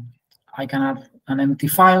 I can have an empty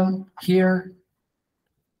file here.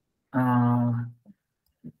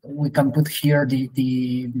 We can put here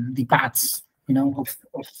the paths, you know, of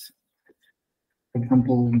for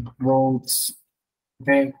example, roads,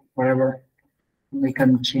 okay, whatever. We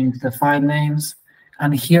can change the file names,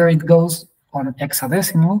 and here it goes on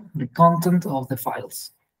hexadecimal, the content of the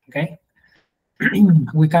files, okay?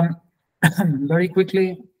 We can very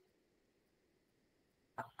quickly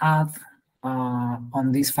add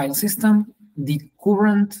on this file system the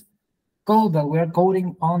current code that we're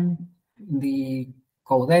coding on the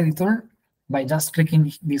code editor by just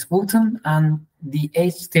clicking this button, and the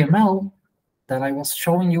HTML that I was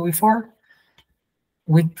showing you before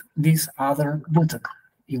with this other button.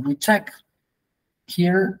 If we check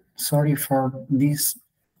here, sorry for these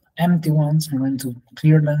empty ones, I'm going to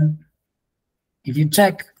clear them. If you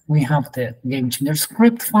check, we have the Gamechanger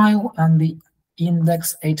script file and the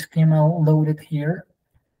index HTML loaded here,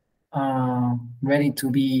 ready to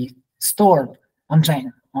be stored on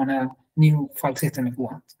chain on a new file system if you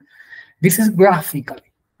want. This is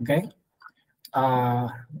graphically, okay?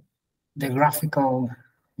 The graphical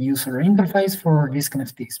user interface for disk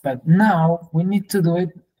NFTs, but now we need to do it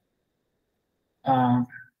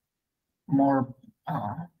more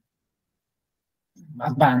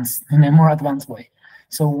advanced, in a more advanced way.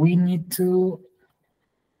 So we need to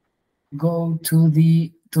go to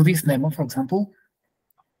this demo, for example.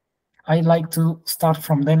 I like to start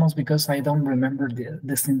from demos because I don't remember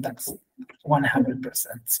the syntax 100%.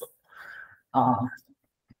 So,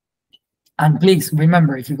 and please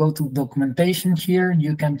remember, if you go to documentation here,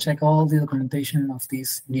 you can check all the documentation of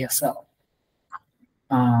this DSL.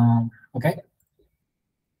 Okay.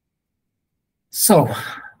 So,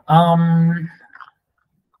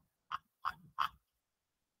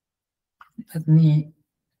 let me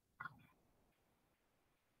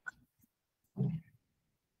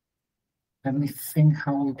think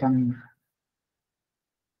how we can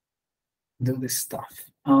do this stuff.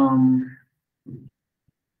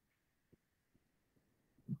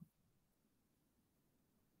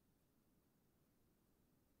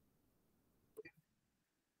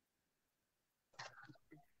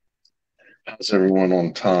 How's everyone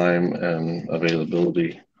on time and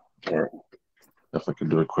availability? Or if I could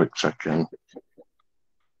do a quick check-in.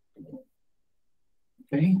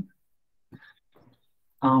 Okay.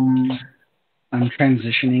 I'm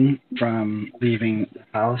transitioning from leaving the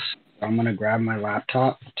house. I'm going to grab my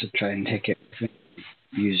laptop to try and take it,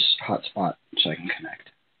 use hotspot so I can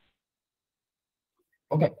connect.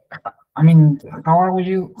 Okay. I mean, how are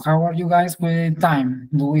you guys with time?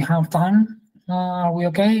 Do we have time? Are we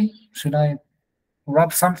okay? Should I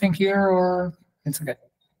wrap something here, or it's okay?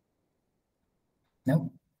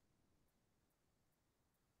 No?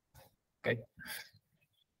 Okay.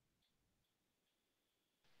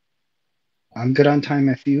 I'm good on time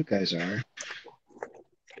if you guys are.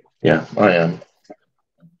 Yeah, I am.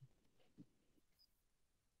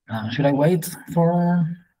 Should I wait for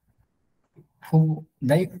who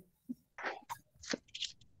Dave?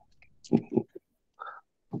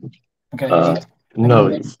 Okay. No,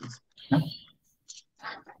 No?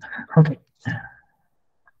 Okay.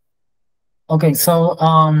 Okay, so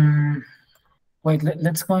wait,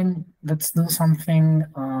 let's do something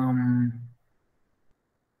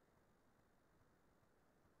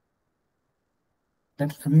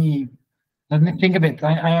let me think a bit.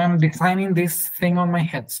 I am designing this thing on my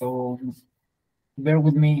head, so bear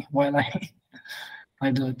with me while I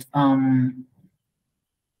do it.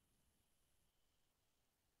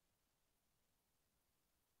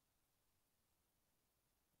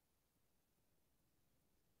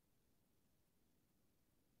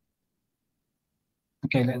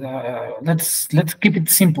 Okay, let's keep it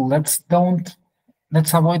simple. Let's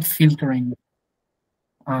avoid filtering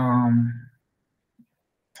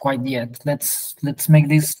quite yet. Let's make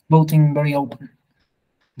this voting very open,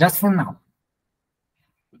 just for now.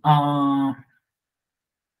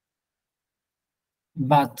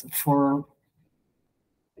 But for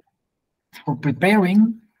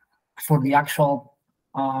preparing for the actual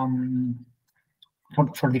for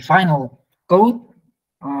the final code,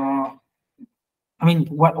 I mean,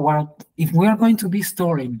 what if we are going to be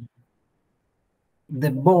storing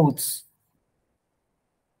the votes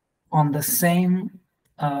on the same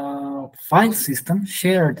file system,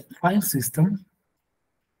 shared file system,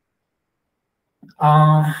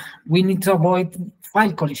 we need to avoid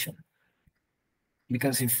file collision.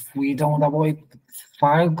 Because if we don't avoid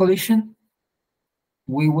file collision,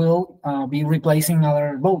 we will be replacing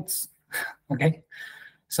other votes, okay?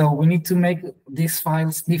 So we need to make these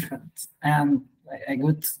files different. And a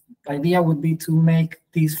good idea would be to make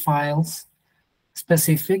these files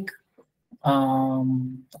specific.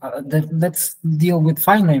 Let's deal with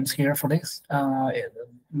file names here for this.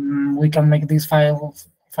 We can make these file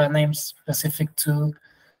names specific to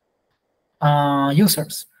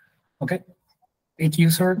users, okay? Each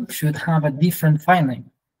user should have a different file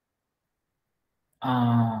name.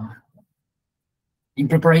 In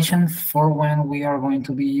preparation for when we are going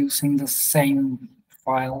to be using the same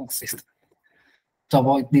file system to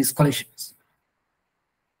avoid these collisions.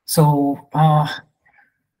 So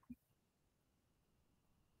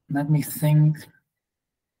let me think.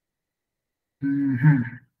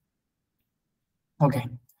 Okay.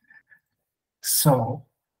 So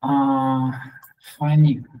fine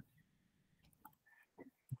new.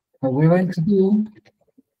 What we're going to do,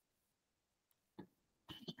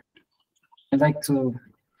 I like to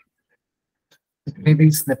create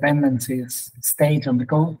these dependencies stage on the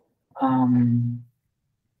code.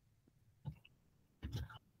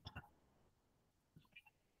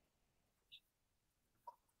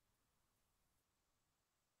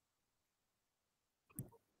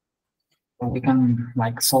 We can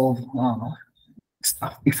like solve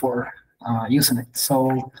stuff before using it.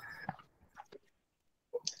 So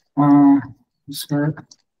user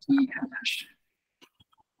key hash.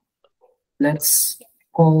 Let's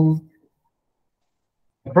call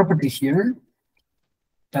a property here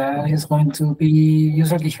that is going to be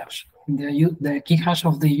user key hash. The key hash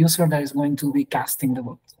of the user that is going to be casting the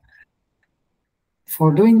vote.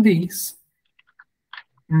 For doing this,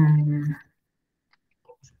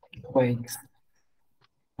 wait.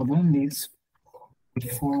 For doing this,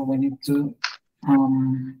 before we need to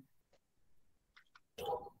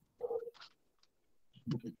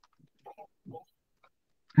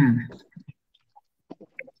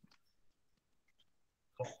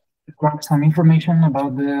grab some information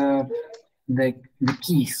about the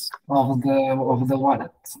keys of the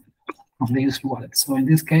wallet, of the user wallet. So in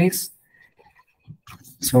this case,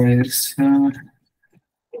 so it's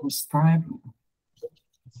this type.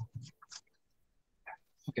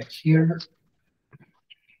 Okay, here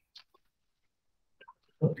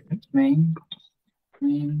main.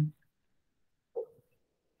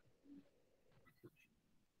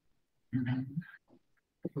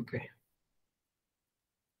 Okay.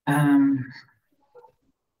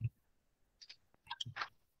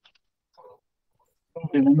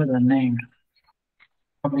 Don't remember the name.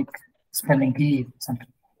 Public spelling key something.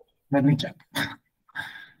 Let me check.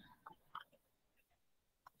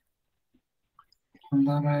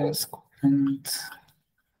 And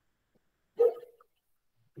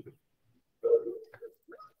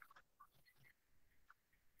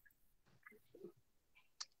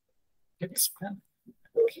Expand.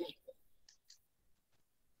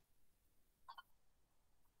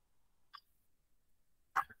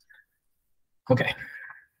 Okay.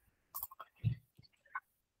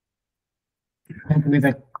 And with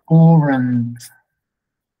the current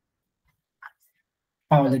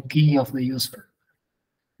public key of the user.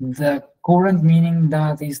 The current meaning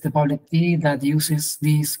that is the public key that uses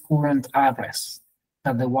this current address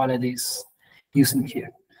that the wallet is using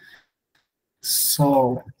here.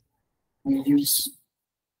 So we use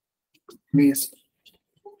this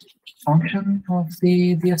function of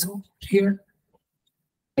the DSO here.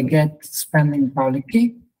 I get spending public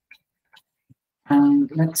key, and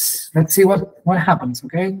let's see what happens.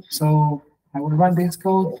 Okay, so I will run this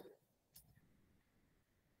code.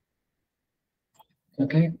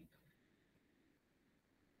 Okay,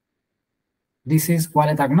 this is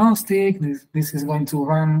wallet agnostic. This is going to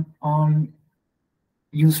run on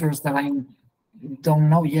users that I don't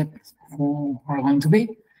know yet who are going to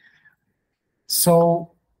be.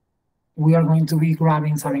 So we are going to be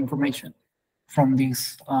grabbing some information from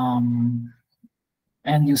these end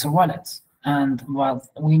user wallets. And what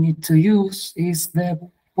we need to use is the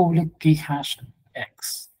public key hash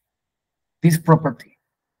X, this property.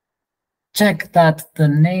 Check that the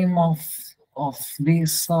name of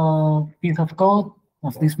this piece of code,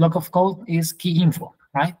 of this block of code, is key info,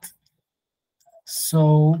 right?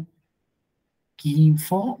 So key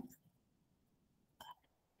info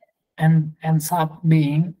and ends up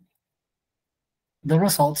being the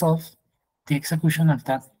results of the execution of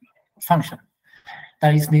that function.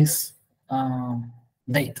 That is this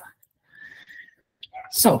data.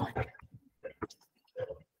 So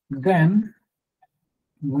then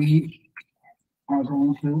we are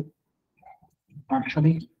going to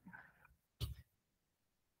actually,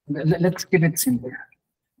 let's keep it simple.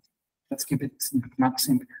 Let's keep it much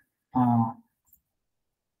simpler.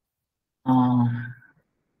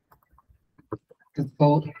 To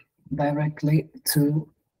go directly to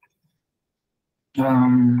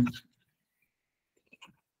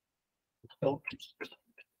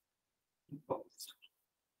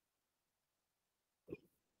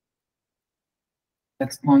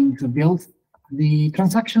that's going to build the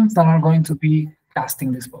transactions that are going to be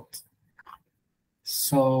casting this vote.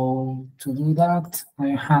 So to do that, I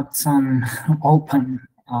had some open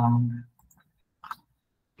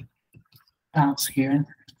tabs here.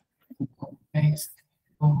 Paste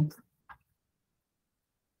code.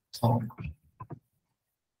 So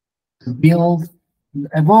to build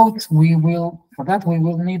a vote, we will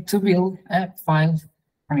need to build a file.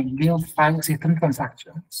 Build file system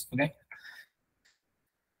transactions. Okay.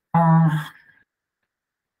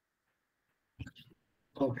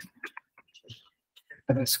 So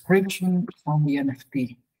the description on the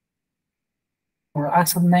NFT. For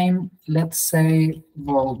asset name, let's say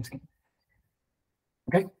voting.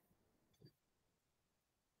 Okay.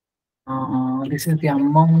 This is the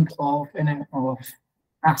amount of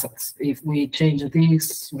assets. If we change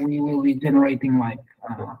this, we will be generating like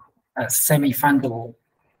a semi-fungible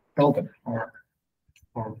token or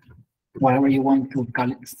whatever you want to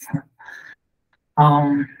call it.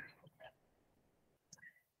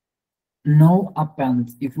 No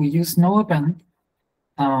append. If we use no append,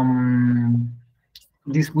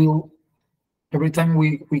 this will, every time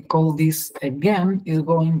we call this again, is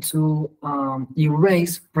going to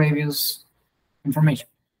erase previous information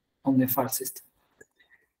on the file system.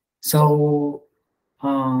 So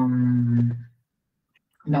no,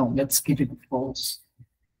 let's keep it false.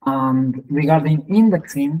 And regarding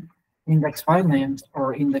indexing, index file names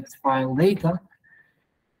or index file data,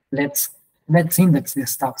 let's index this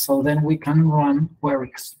stuff. So then we can run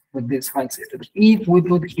queries with this file system. If we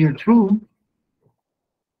put here true,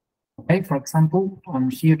 okay, for example, on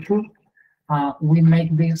here true, we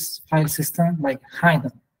make this file system like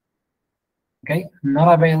hidden. Okay,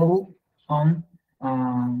 not available on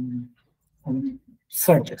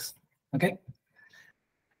searches. Okay,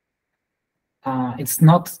 it's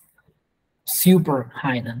not super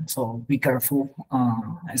hidden, so be careful.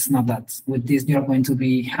 It's not that with this you're going to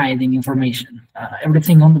be hiding information.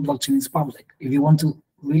 Everything on the blockchain is public. If you want to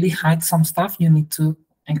really hide some stuff, you need to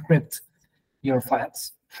encrypt your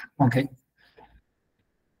files. Okay.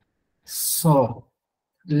 So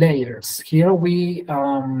layers. Here we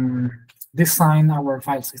design our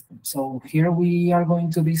file system. So here we are going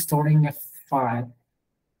to be storing a file.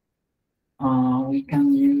 We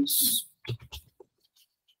can use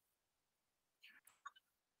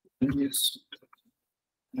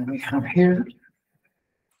that we have here.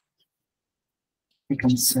 We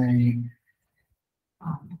can say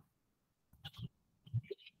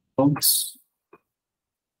logs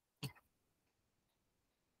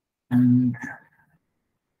And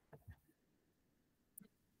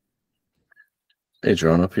Hey,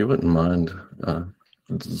 John, if you wouldn't mind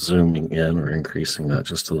zooming in or increasing that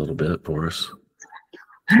just a little bit for us,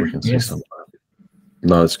 so we can see yes, something.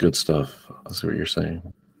 No, it's good stuff. I see what you're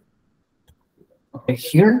saying. okay,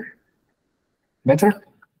 here, better?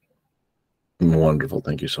 Wonderful.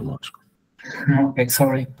 Thank you so much. Okay,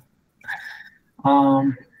 sorry.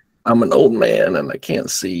 Um, I'm an old man and I can't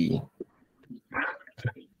see.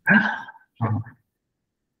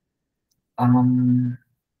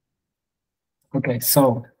 okay,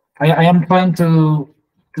 so I am trying to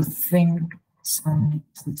think some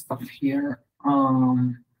stuff here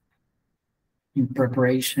in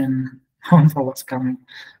preparation for what's coming.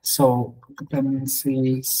 So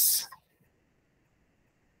dependencies.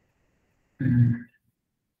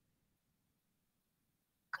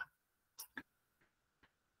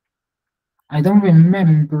 I don't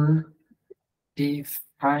remember if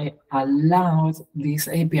I allowed this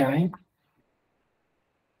API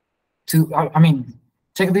to, I mean,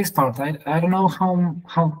 check this part. I don't know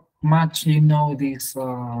how much you know this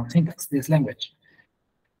syntax, this language,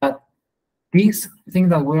 but this thing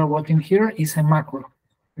that we are watching here is a macro.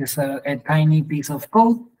 It's a tiny piece of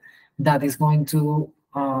code that is going to,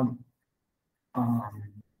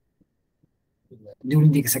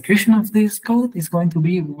 during the execution of this code, is going to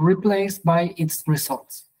be replaced by its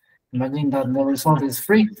results. Imagine that the result is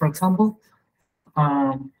free, for example.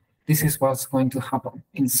 This is what's going to happen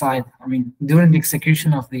inside. I mean, during the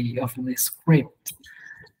execution of the script.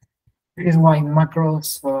 This is why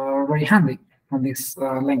macros are very handy on this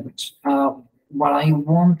language. What I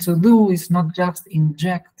want to do is not just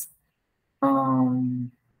inject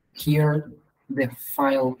here the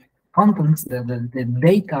file contents, the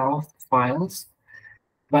data of files,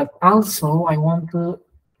 but also I want to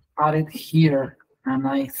add it here. And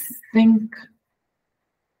I think,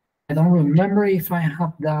 I don't remember if I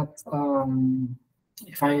have that,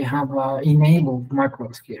 if I have enabled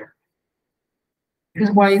macros here. This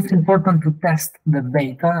is why it's important to test the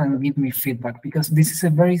data and give me feedback, because this is a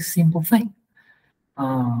very simple thing.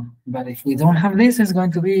 But if we don't have this, it's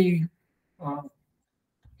going to be,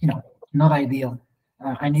 you know, not ideal.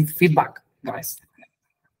 I need feedback, guys.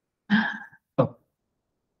 So,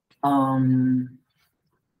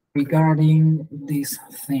 regarding this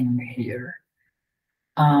thing here,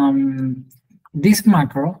 this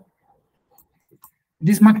macro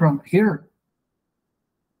here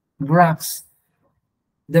grabs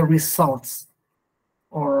the results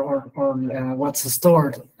or what's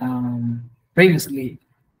stored previously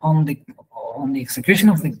on the execution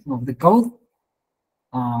of the code.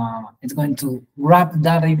 It's going to grab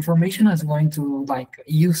that information. It's going to like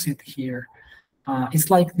use it here. It's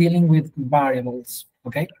like dealing with variables.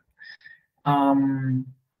 Okay.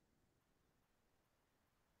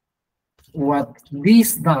 What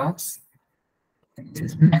this does, it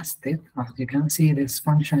is nested. As you can see, this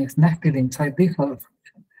function is nested inside this other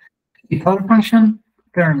function. The other function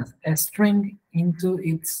turns a string into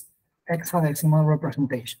its hexadecimal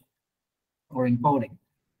representation or encoding.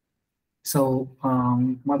 So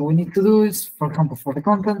what we need to do is, for example, for the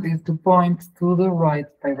content, is to point to the right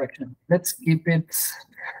direction. Let's keep it,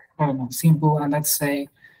 I don't know, simple, and let's say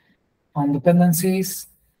on dependencies,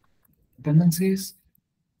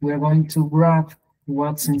 we're going to grab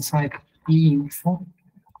what's inside info,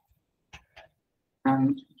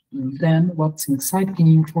 and then what's inside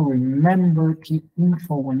info. Remember, key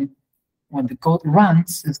info when the code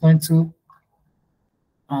runs is going to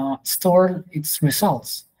store its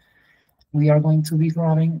results. We are going to be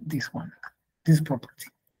grabbing this one, this property,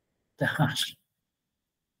 the hash.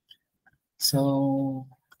 So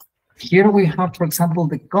here we have, for example,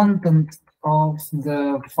 the content of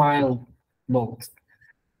the file load.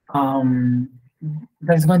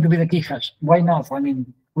 That is going to be the key hash. Why not? I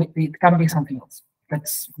mean, it can be something else.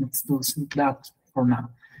 Let's do that for now.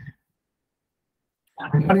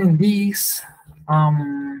 Regarding these,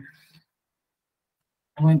 I'm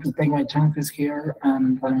going to take my chances here,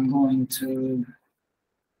 and I'm going to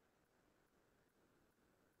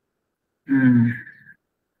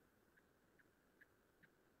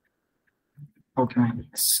how can I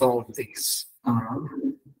solve this?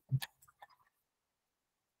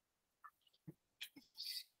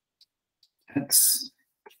 Let's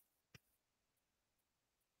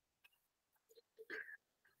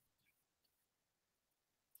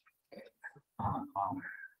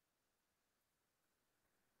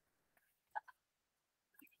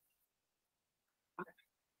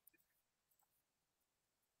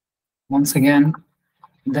once again,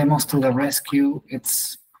 demos to the rescue.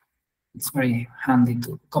 It's very handy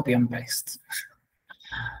to copy and paste.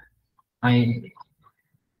 I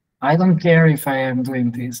I don't care if I am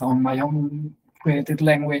doing this on my own created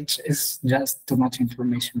language. It's just too much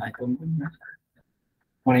information. I don't know.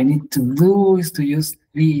 What I need to do is to use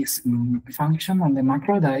this function on the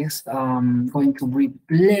macro that is going to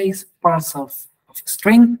replace parts of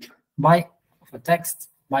string by a text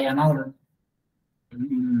by another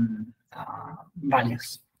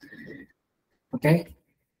values. Okay,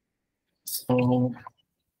 so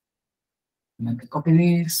let me copy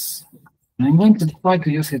this. I'm going to try to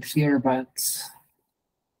use it here, but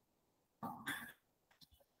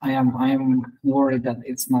I am worried that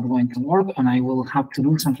it's not going to work, and I will have to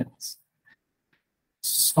do something else.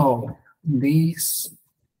 So this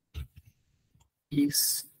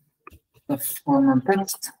is the former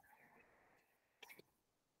text,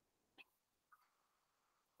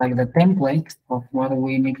 like the template of what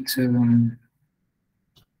we need to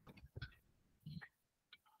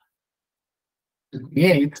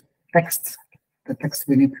create text. The text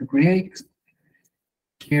we need to create.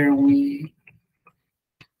 Here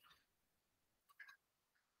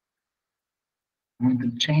I'm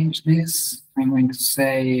going to change this. I'm going to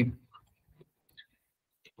say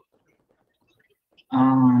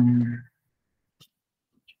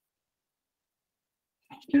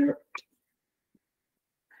here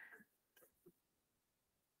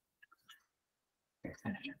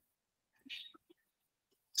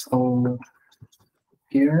so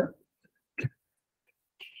here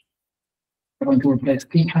we're going to replace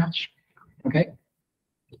key hash. Okay,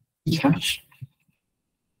 key hash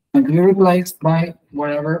and to be replaced by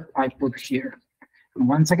whatever I put here. And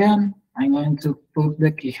once again, I'm going to put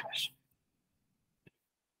the key hash.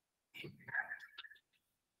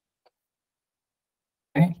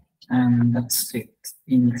 Okay, and that's it.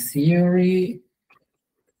 In theory,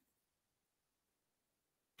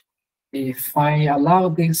 if I allow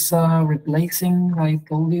this replacing, I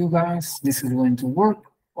told you guys, this is going to work,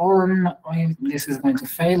 or this is going to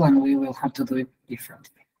fail, and we will have to do it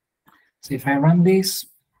differently. So if I run this,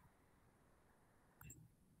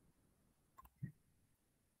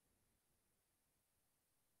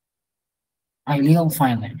 ideal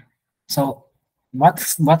file name. So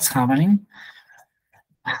what's happening?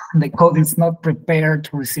 The code is not prepared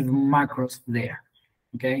to receive macros there.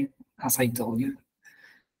 Okay, as I told you.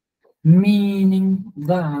 Meaning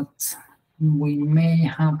that we may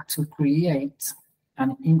have to create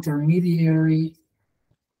an intermediary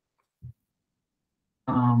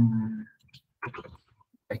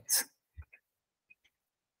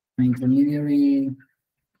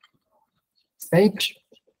stage,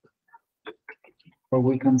 where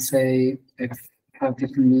we can say if we have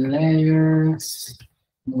different layers,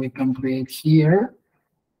 we can create here.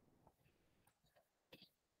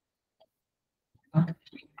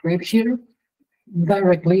 Create here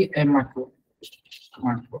directly a macro.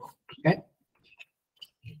 Okay.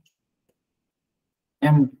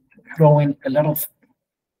 I'm throwing a lot of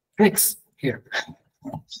tricks here.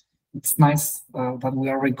 It's nice that we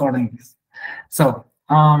are recording this. So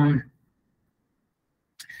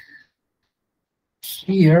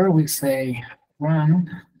here we say run,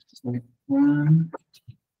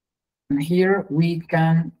 and here we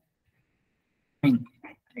can,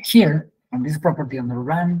 here on this property on the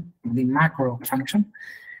run, the macro function,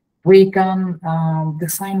 we can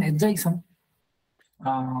design a JSON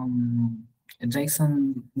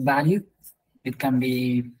value. It can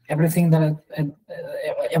be everything that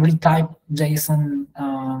every type JSON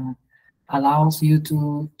allows you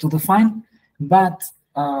to define, but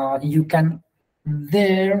you can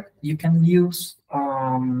use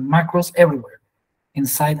macros everywhere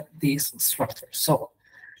inside this structure. So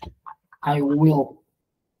I will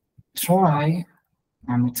try,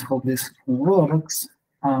 and let's hope this works.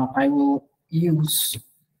 I will use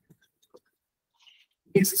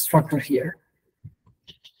this structure here.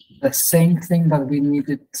 The same thing that we need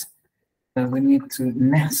to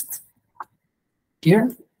nest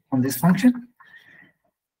here on this function.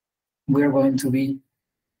 We're going to be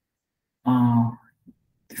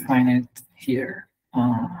define it here.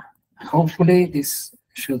 Hopefully this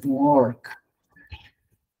should work.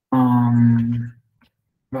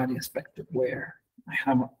 Value expected where I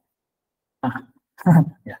have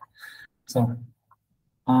yeah. So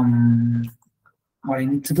what I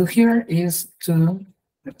need to do here is to,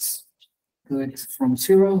 let's do it from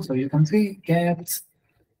 0, so you can see get.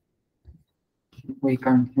 We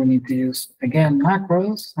need to use again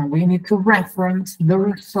macros, and we need to reference the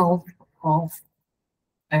result of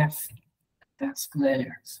f task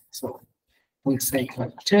layers. So we say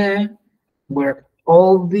like J, where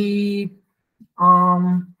all the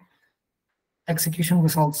execution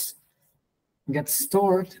results get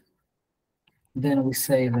stored. Then we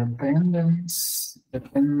say dependencies.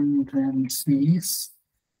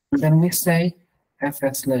 And then we say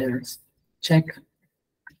FS layers. Check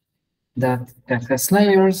that FS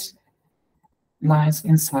layers lies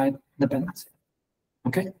inside dependency.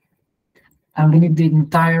 Okay? And we need the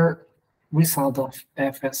entire result of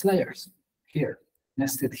FS layers here,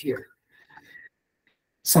 nested here.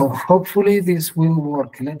 So hopefully this will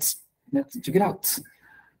work. Let's check it out.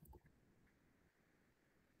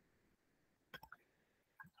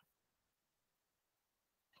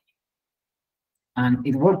 And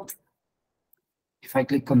it worked. If I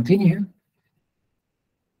click continue,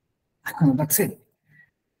 that's it.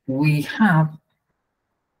 We have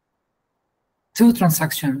 2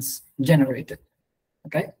 transactions generated.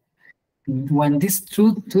 Okay. When these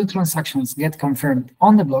two transactions get confirmed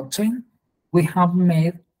on the blockchain, we have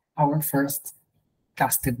made our first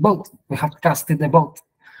casted vote. We have casted the vote.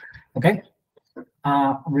 Okay.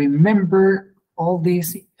 Remember, all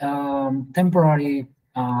these temporary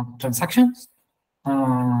transactions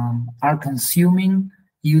are consuming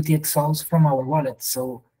UTXOs from our wallet.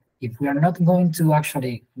 So if we are not going to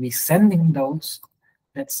actually be sending those,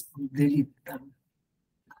 let's delete them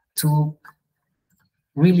to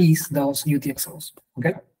release those UTXOs.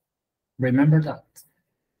 Okay, remember that.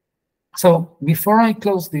 So before I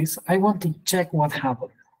close this, I want to check what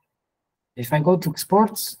happened. If I go to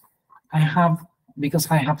exports, I have,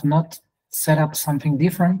 because I have not set up something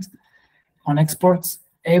different on exports,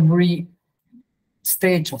 every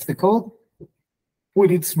stage of the code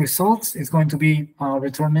with its results is going to be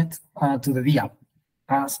returned to the VApp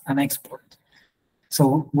as an export.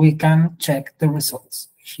 So we can check the results.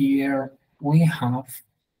 Here we have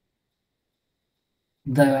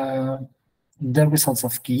the results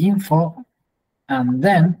of key info, and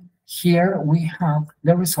then here we have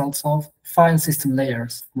the results of file system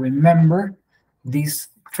layers. Remember this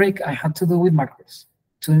trick I had to do with macros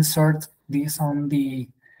to insert this on the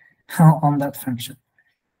on that function.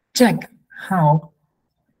 Check how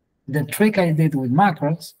the trick I did with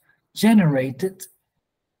macros generated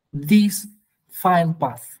this file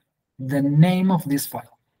path, the name of this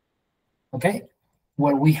file. Okay,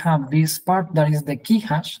 where we have this part that is the key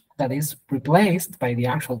hash that is replaced by the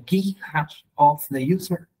actual key hash of the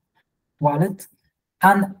user wallet,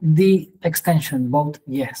 and the extension vote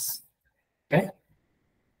yes. Okay,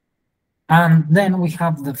 and then we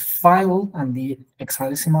have the file and the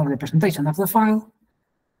hexadecimal representation of the file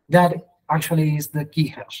that actually is the key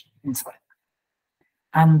hash inside.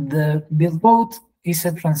 And the build vote is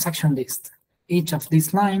a transaction list. Each of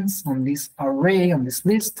these lines on this array, on this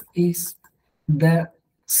list, is the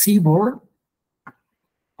CBOR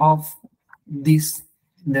of this,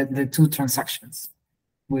 the 2 transactions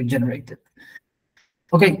we generated.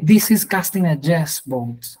 Okay, this is casting a yes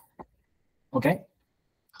vote. Okay,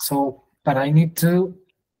 so, but I need to,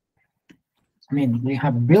 I mean, we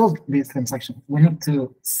have built these transactions. We need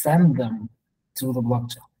to send them to the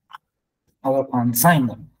blockchain and sign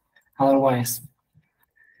them. Otherwise,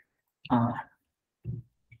 it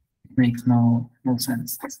makes no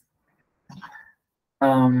sense.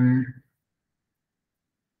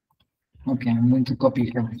 Okay, I'm going to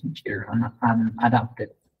copy everything here and adapt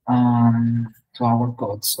it to our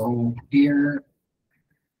code. So here,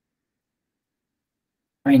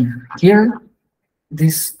 I mean, here,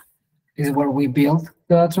 this is where we build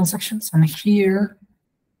the transactions, and here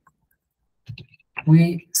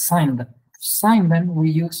we sign them. Sign them, we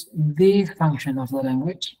use the function of the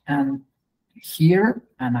language, and here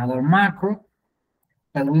another macro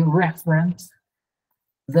that will reference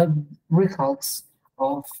the results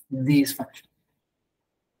of this function.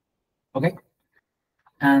 Okay,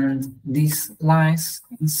 and this lies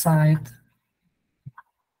inside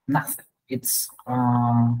nothing. It's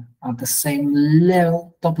at the same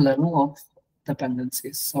level, top level of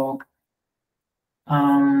dependencies. So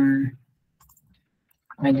I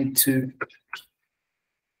need to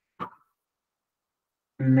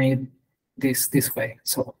make this way.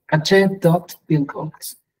 So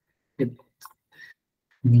cache.buildvotes.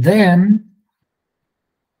 Then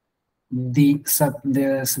the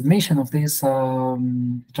submission of these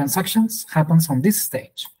transactions happens on this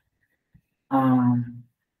stage.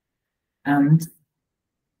 And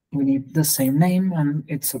we need the same name, and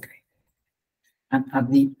it's okay. And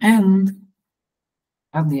at the end,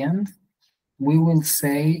 we will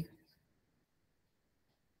say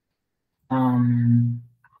I'm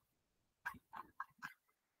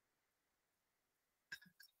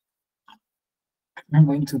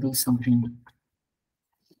going to do something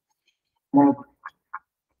more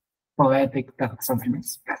poetic than something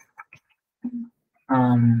else.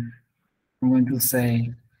 I'm going to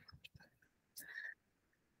say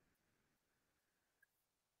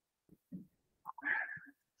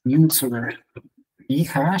user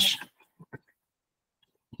ehash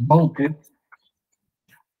voted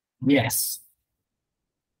yes.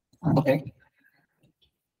 Okay.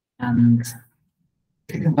 And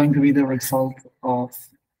this is going to be the result of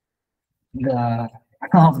the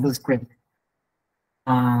script.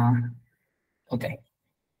 Okay.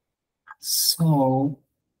 So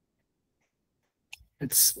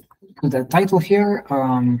let's put a title here.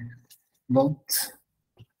 Vote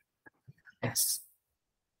yes.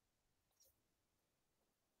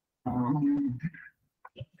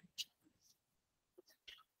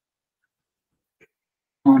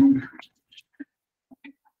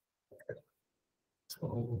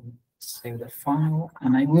 So save the file,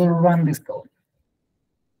 and I will run this code.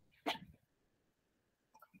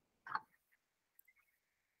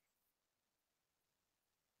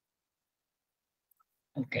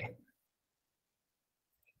 Okay.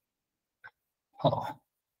 Oh.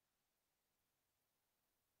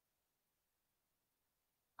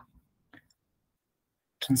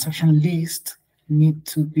 Transaction list need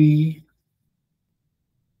to be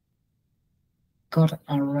got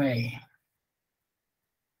array.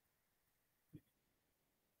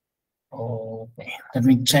 Okay, let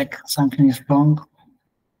me check something is wrong.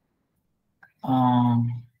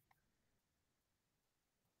 On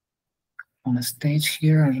the stage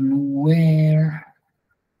here, I don't know where,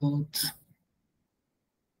 but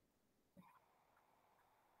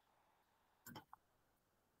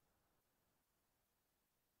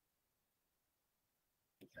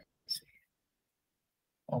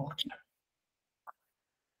okay.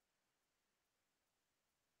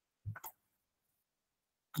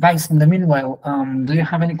 Guys, in the meanwhile, do you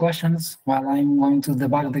have any questions while I'm going to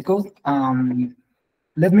debug the code?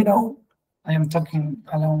 Let me know. I am talking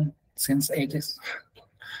alone since ages.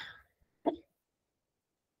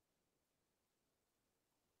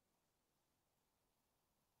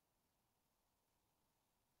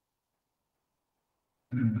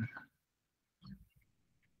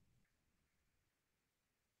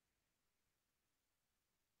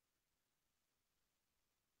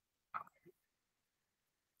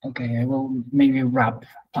 Okay, I will maybe wrap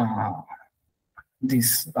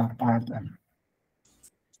this part then.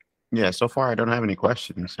 Yeah, so far I don't have any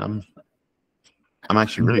questions. I'm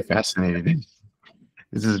actually really fascinated.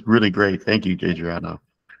 This is really great. Thank you, Adriano.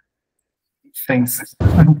 Thanks.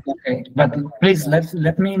 Okay, but please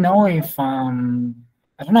let me know if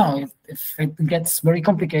I don't know if it gets very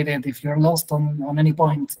complicated, if you're lost on any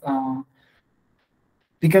point,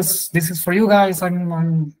 because this is for you guys.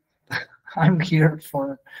 I'm I'm here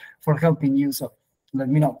for helping you. So let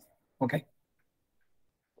me know. Okay.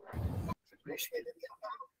 Appreciate it.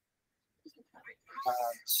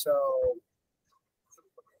 So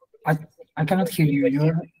I cannot hear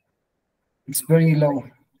you. It's very low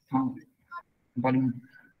volume.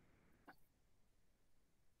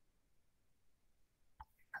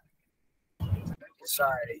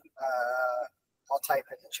 sorry. I'll type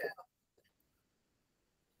in the chat.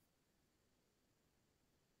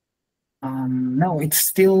 No, it's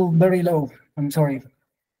still very low. I'm sorry.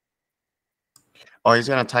 Oh, he's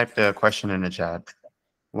gonna type the question in the chat.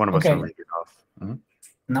 One of us will read it off.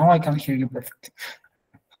 Now I can hear you perfectly.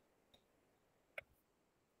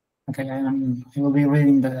 Okay, I will be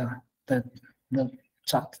reading the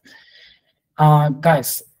chat.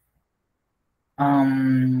 Guys,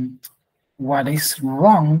 what is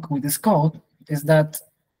wrong with this code is that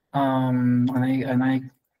and I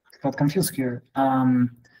got confused here.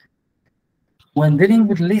 When dealing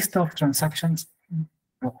with list of transactions,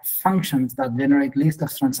 functions that generate list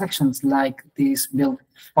of transactions, like this build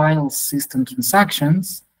file system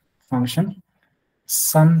transactions function,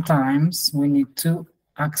 sometimes we need to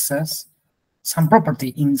access some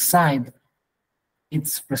property inside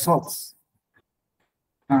its results.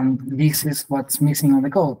 And this is what's missing on the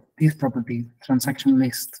code, this property, transaction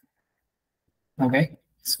list. Okay,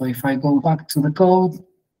 so if I go back to the code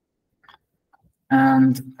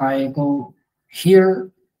and I go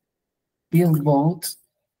here, build vote,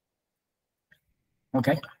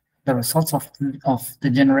 okay, the results of the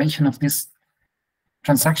generation of these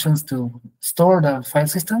transactions to store the file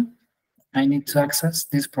system, I need to access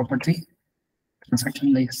this property,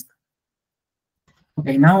 transaction list.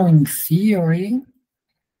 Okay, now in theory,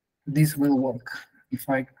 this will work. If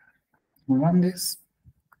I run this,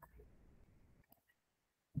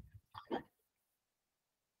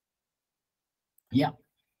 yeah.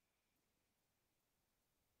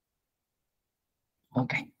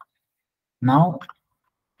 Okay, now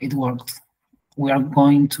it worked. We are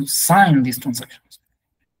going to sign these transactions.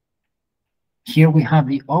 Here we have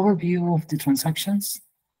the overview of the transactions.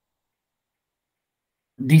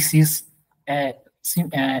 This is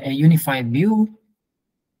a unified view.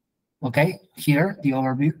 Okay, here the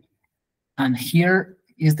overview, and here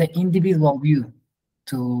is the individual view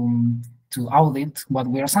to audit what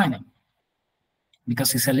we are signing.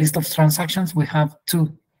 Because it's a list of transactions, we have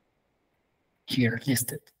 2 here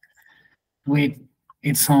listed with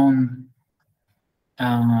its own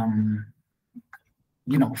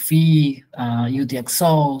fee,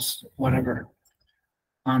 UTXOs, whatever.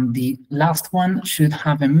 And the last one should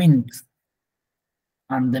have a mint,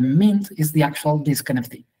 and the mint is the actual disk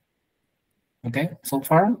NFT. Okay, so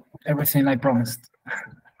far everything I promised.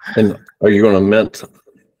 And are you going to mint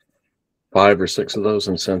 5 or 6 of those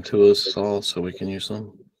and send to us all so we can use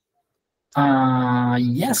them?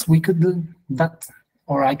 Yes, we could do that,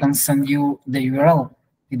 or I can send you the URL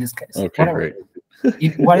in this case. Okay, whatever.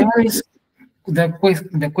 great. Whatever is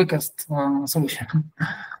the quickest solution.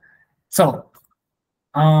 So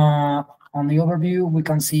on the overview, we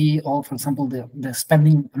can see all, for example, the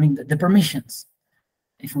spending, the permissions.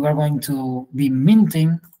 If we are going to be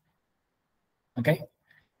minting, okay,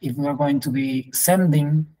 if we are going to be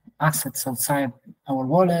sending assets outside our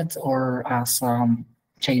wallet or as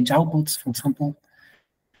change outputs, for example,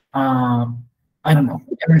 I don't know,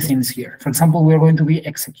 everything's here. For example, we're going to be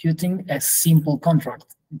executing a simple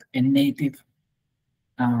contract, a native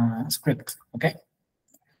script, okay?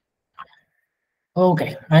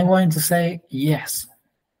 Okay, I'm going to say yes.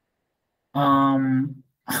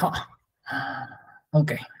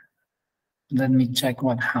 Okay, let me check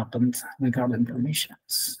what happened regarding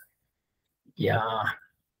permissions. Yeah.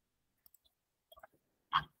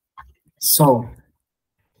 So,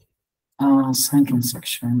 sign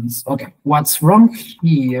transactions. Okay, what's wrong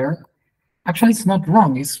here? Actually, it's not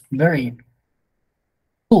wrong. It's very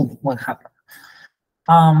cool what happened.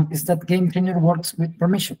 Is that Gamechanger works with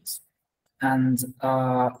permissions. And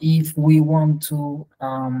if we want to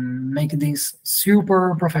make this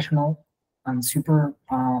super professional and super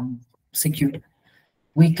secure,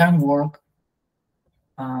 we can work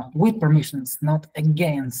with permissions, not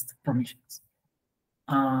against permissions.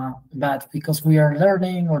 But because we are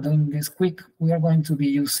learning or doing this quick, we are going to be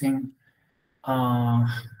using, well,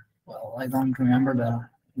 I don't remember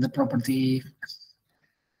the property.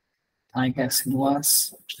 I guess it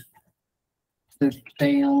was the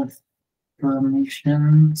tail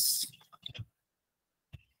permissions,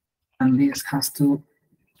 and this has to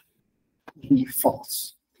be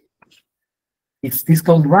false. If this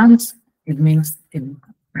code runs, it means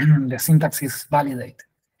the syntax is validated.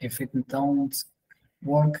 If it don't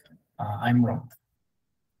work, I'm wrong.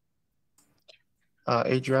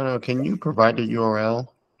 Adriano, can you provide the URL,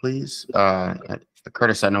 please?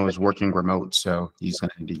 Curtis, I know, is working remote, so he's going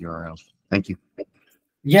to need the URL. Thank you.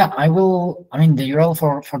 Yeah, I will. I mean, the URL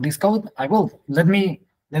for this code, I will. Let me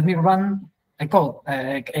run a code.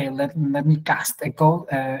 Let me cast a code,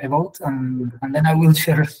 a vote, and then I will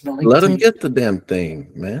share the link. Let him get the damn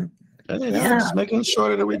thing, man. Yeah, just making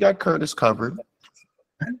sure that we got Curtis covered.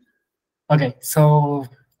 Okay, so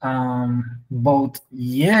vote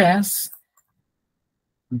yes.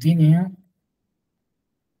 Continue.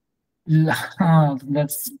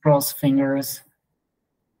 Let's cross fingers.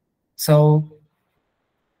 So,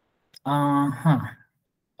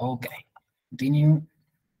 okay, continue,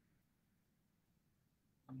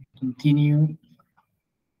 continue,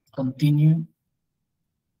 continue.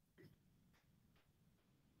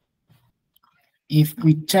 If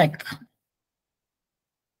we check,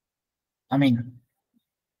 I mean,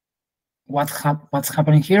 what's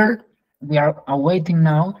happening here? We are awaiting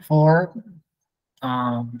now for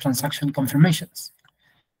transaction confirmations.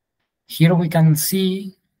 Here we can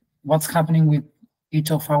see what's happening with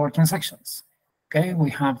each of our transactions. Okay,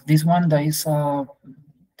 we have this one that is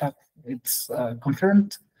that it's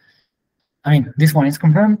confirmed. I mean, this one is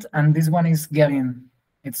confirmed, and this one is getting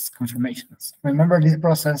its confirmations. Remember, this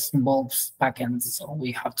process involves backends, so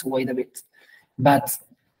we have to wait a bit. But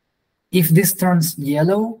if this turns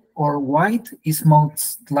yellow or white, it's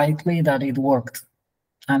most likely that it worked,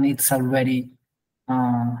 and it's already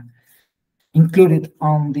included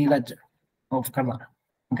on the ledger of Cardano.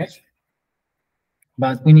 Okay,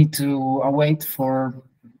 but we need to await for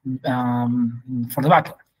the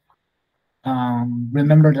backend.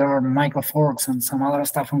 Remember, there are micro forks and some other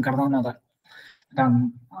stuff from Cardano that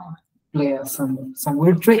can play some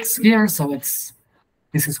weird tricks here. So this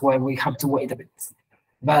is why we have to wait a bit.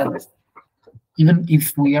 But even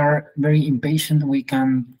if we are very impatient, we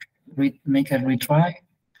can make a retry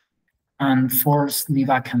and force the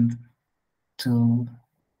backend to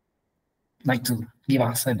give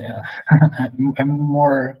us a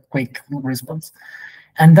more quick response.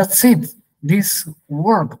 And that's it. This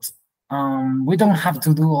worked. We don't have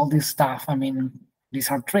to do all this stuff. I mean, these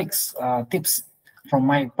are tricks, tips from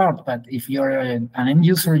my part. But if you're an end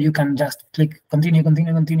user, you can just click continue,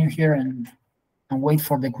 continue, continue here and wait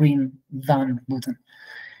for the green done button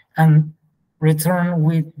and return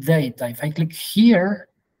with data. If I click here,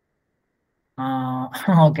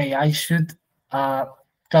 okay, I should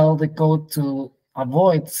tell the code to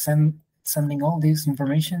avoid sending all this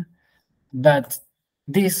information, but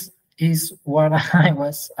this is what I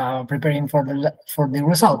was preparing for the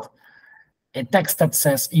result. A text that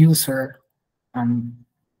says user, and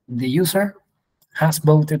the user has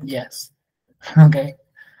voted yes. Okay,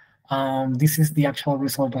 this is the actual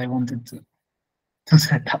result I wanted to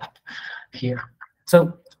set up here.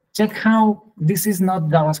 So check how this is not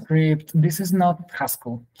JavaScript, this is not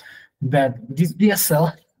Haskell, but this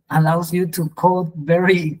DSL allows you to code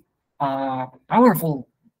very powerful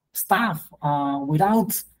stuff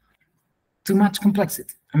without too much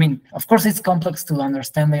complexity. I mean, of course, it's complex to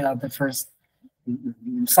understand it at the first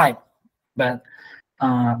sight, but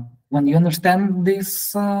when you understand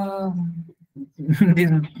this,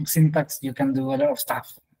 this syntax, you can do a lot of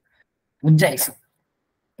stuff with JSON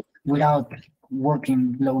without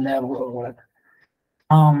working low level or whatever.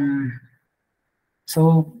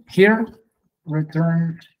 So here,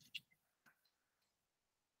 return.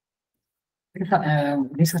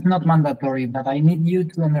 This is not mandatory, but I need you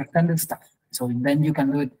to understand this stuff. So then you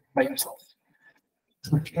can do it by yourself.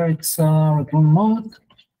 So here it's return mode.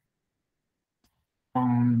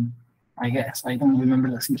 I guess I don't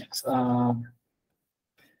remember the syntax.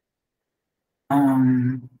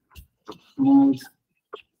 Mode.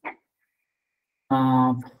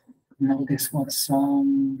 No, this was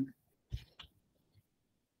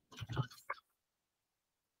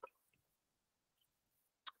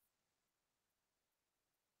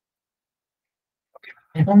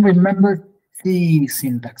I don't remember the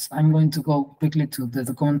syntax. I'm going to go quickly to the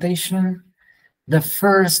documentation. The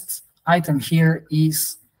first item here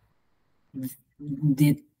is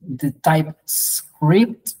the type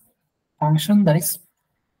script function that is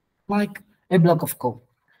like a block of code.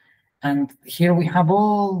 And here we have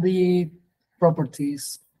all the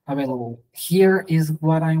properties available. Here is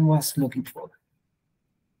what I was looking for.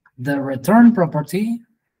 The return property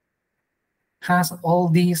has all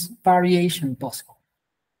these variation possible,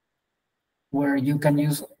 where you can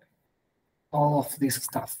use all of this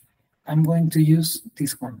stuff. I'm going to use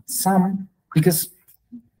this one, some, because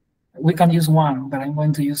we can use one, but I'm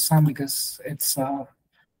going to use some because it's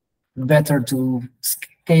better to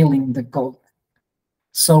scaling the code.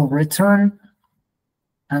 So return,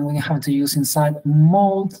 and we have to use inside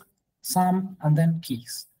mode, some, and then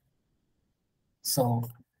keys. So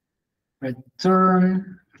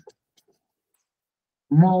return,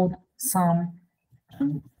 mode, some,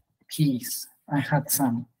 and keys. I had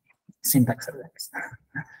some syntax errors.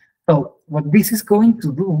 So what this is going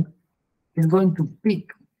to do is going to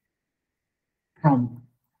pick from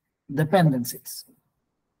dependencies,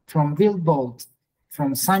 from build both,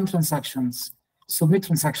 from sign transactions, submit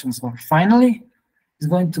transactions, or finally, is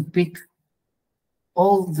going to pick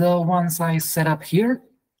all the ones I set up here,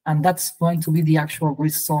 and that's going to be the actual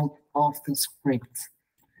result of the script.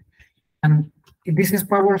 And this is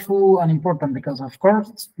powerful and important because, of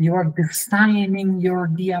course, you are designing your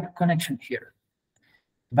DApp connection here.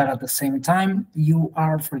 But at the same time, you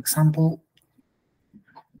are, for example,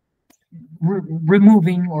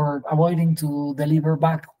 removing or avoiding to deliver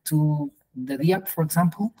back to the DApp, for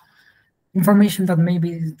example, information that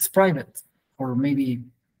maybe it's private, or maybe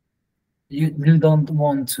you don't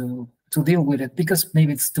want to deal with it because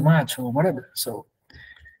maybe it's too much or whatever. So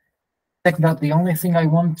check that the only thing I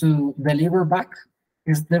want to deliver back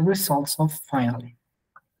is the results of finally.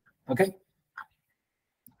 Okay?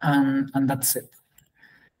 And that's it.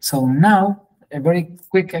 So now a very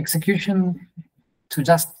quick execution to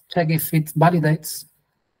just check if it validates.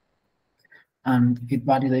 And it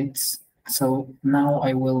validates. So now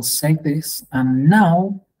I will save this. And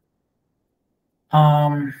now,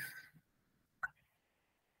 I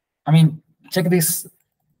mean, check this.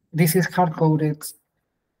 This is hard-coded.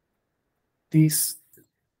 This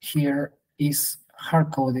here is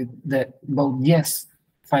hard-coded. The both yes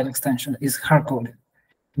file extension is hard-coded.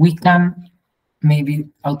 We can maybe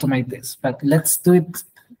automate this, but let's do it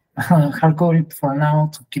hard-coded for now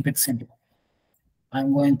to keep it simple.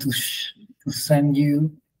 I'm going to send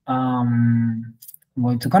you, I'm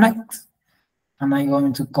going to connect, and I'm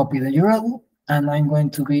going to copy the URL, and I'm going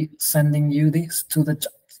to be sending you this to the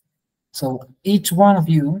chat. So each one of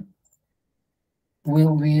you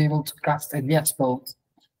will be able to cast a yes vote,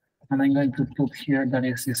 and I'm going to put here that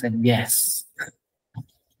it is a yes.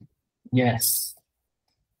 Yes.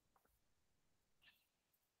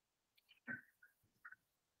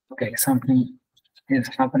 Okay, something is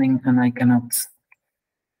happening and I cannot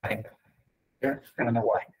type here. I don't know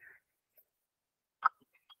why.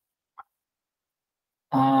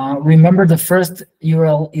 Remember, the first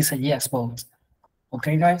URL is a yes vote.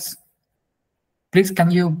 Okay, guys. Please,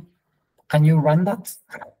 can you run that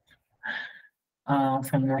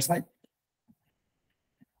from your side?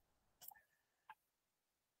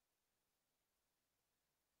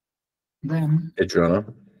 Then, Adriana,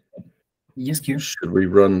 yes, Q. should we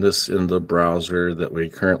run this in the browser that we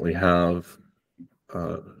currently have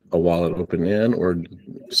a wallet open in, or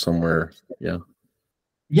somewhere? Yeah.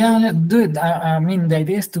 Yeah, do it. I mean, the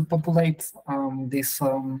idea is to populate this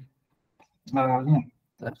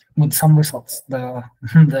with some results. The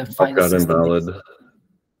the I've file got system. invalid.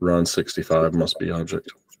 Run 65 must be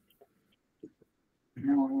object.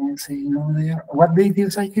 No, I see. No, there. What did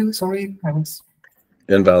you say? You sorry, I was.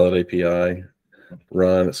 Invalid API.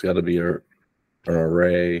 Run. It's got to be an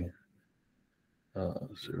array.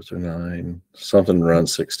 009. Something run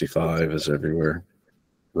 65 is everywhere.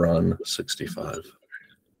 Run 65.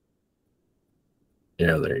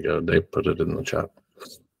 Yeah, there you go. They put it in the chat.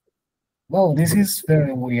 Whoa, this is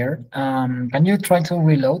very weird. Can you try to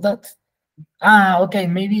reload that? Okay.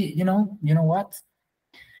 Maybe you know what?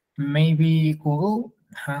 Maybe Google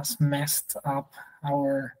has messed up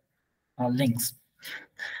our links.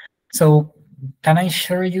 So can I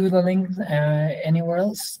share you the link anywhere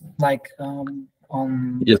else, like on?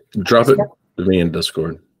 Yeah, drop it to me in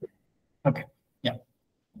Discord. Okay. Yeah.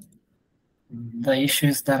 The issue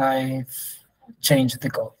is that I've changed the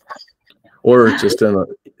code. Or just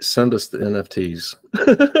send us the NFTs.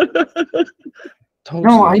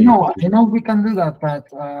 No, I know we can do that, but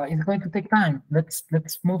it's going to take time. Let's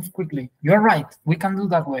move quickly. You're right. We can do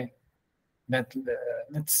that way, but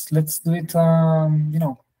let's do it.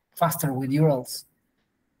 Faster with URLs.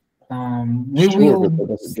 We Sure, will. but that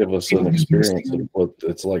doesn't give us an experience of what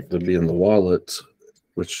it's like to be in the wallet.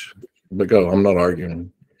 But go. I'm not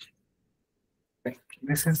arguing.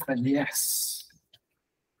 This is the yes.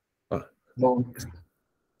 Vote.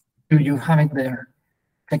 Do you have it there?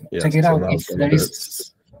 Check it out. If there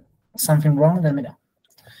is something wrong, let me know.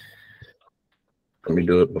 Let me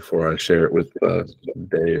do it before I share it with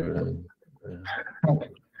Dave.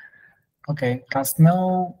 Okay, cast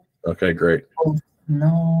no. Okay, great.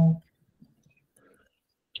 No.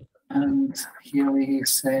 And here we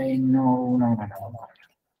say no.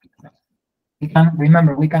 We can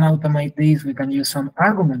remember we can automate these. We can use some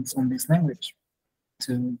arguments on this language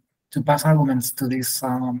to pass arguments to this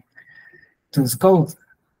code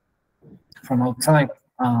from outside.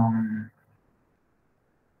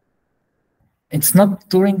 It's not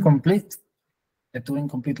Turing complete, the Turing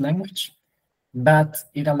complete language, but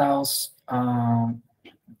it allows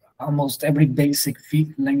almost every basic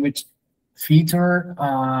language feature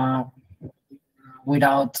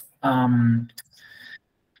without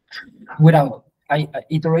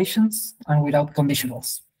iterations and without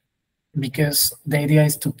conditionals, because the idea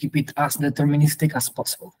is to keep it as deterministic as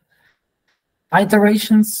possible.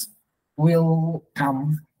 Iterations will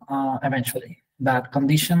come eventually, but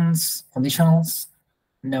conditionals,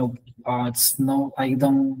 no. I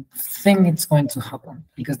don't think it's going to happen,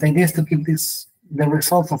 because the idea is to keep the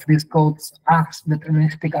results of these codes as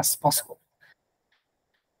deterministic as possible.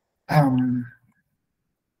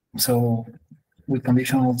 So with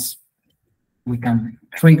conditionals, we can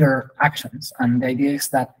trigger actions, and the idea is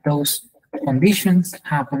that those conditions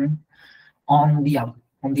happen on the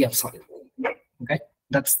outside. Okay,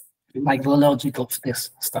 that's like the logic of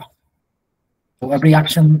this stuff. So every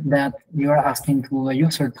action that you're asking to a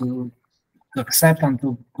user to accept and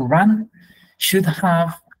to run should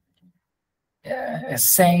have a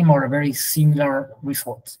same or a very similar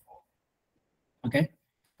result. Okay,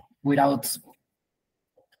 without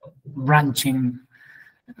branching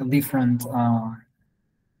different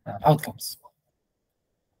outcomes.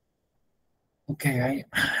 Okay,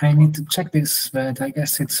 I need to check this, but I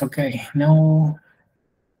guess it's okay. No.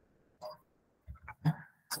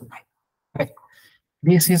 Okay.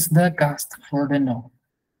 This is the cast for the no.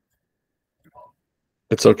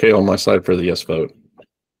 It's okay on my side for the yes vote.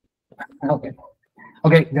 Okay.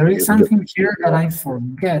 Okay, there is something here that I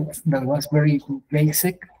forget that was very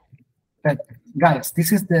basic. But guys,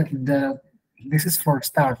 this is this is for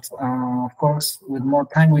start. Of course, with more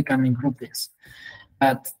time we can improve this.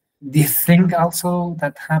 But the thing also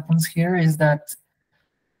that happens here is that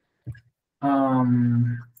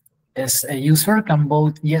as a user can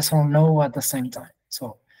vote yes or no at the same time.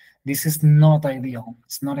 So this is not ideal.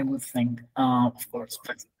 It's not a good thing, of course.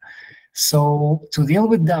 So to deal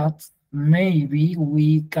with that, maybe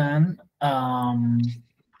we can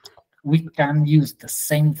we can use the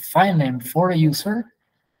same file name for a user,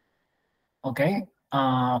 okay,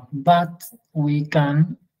 but we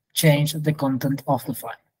can change the content of the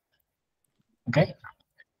file, okay?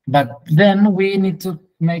 But then we need to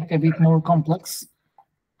make a bit more complex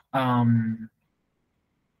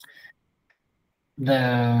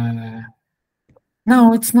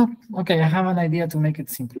no, it's not. Okay, I have an idea to make it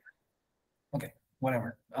simpler. Okay,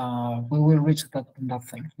 whatever. We will reach that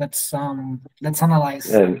thing. Let's analyze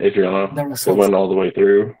And Adriana, the it results. went all the way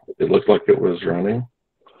through. It looked like it was running.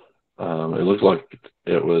 It looked like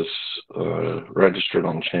it was registered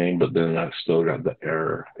on chain, but then I still got the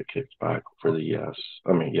error. It kicked back for the yes.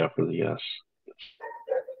 I mean, yeah, for the yes.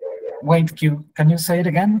 Wait, can you say it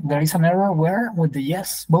again? There is an error where with the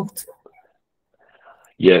yes vote?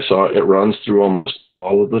 Yeah, so it runs through almost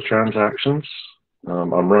all of the transactions.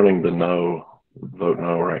 I'm running the vote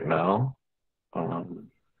no right now. And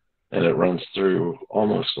it runs through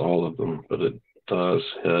almost all of them, but it does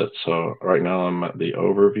hit. So right now I'm at the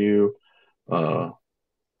overview of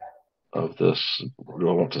this. Do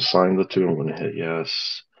I want to sign the two? I'm going to hit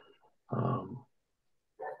yes.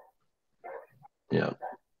 Yeah.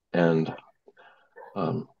 And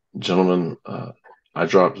gentlemen, I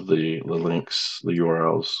dropped the links, the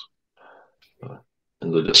URLs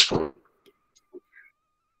in the Discord.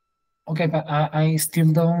 Okay, but I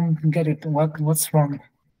still don't get it. What's wrong?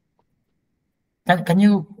 Can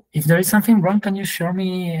you, if there is something wrong, can you show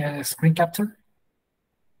me a screen capture?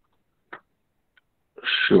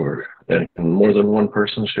 Sure. And can more than one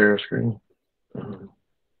person share a screen?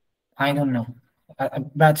 I don't know.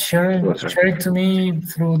 But share it to me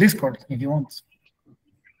through Discord if you want.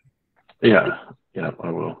 Yeah, I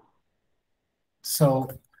will. So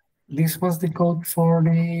this was the code for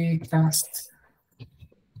the cast.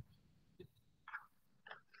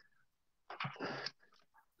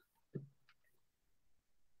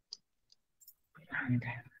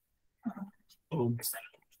 Okay. Oops.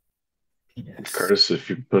 Yes. Curtis, if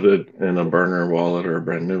you put it in a burner wallet or a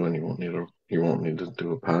brand new one, you won't need to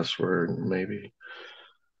do a password, maybe.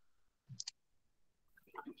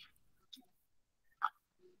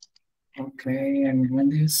 Okay, and when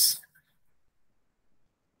this.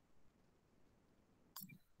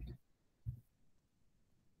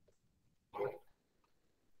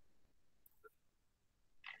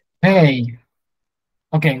 Hey,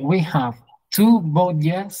 okay, we have 2 vote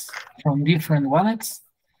yes from different wallets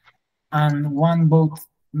and 1 vote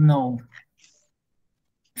no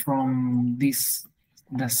from the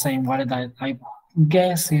same wallet that I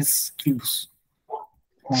guess is Q's.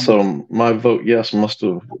 So my vote yes must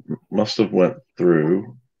have went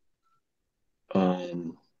through.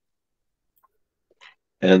 And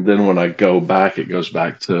then when I go back, it goes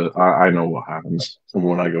back to I know what happens. And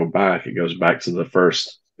when I go back, it goes back to the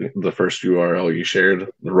first URL you shared,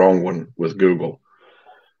 the wrong one with Google.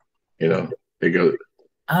 It goes.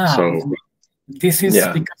 So this is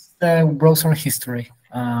because the browser history.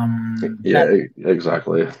 Yeah,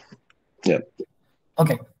 exactly. Yeah.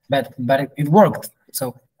 Okay, but it worked.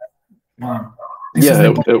 So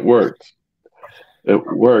yeah, it worked. It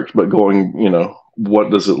worked, but going,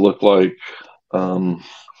 what does it look like?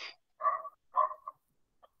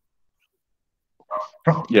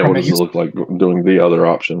 Yeah, what does it look like doing the other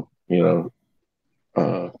option?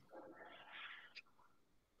 Oh,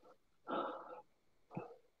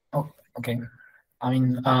 okay. I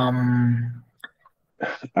mean,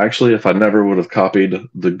 actually, if I never would have copied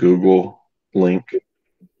the Google link,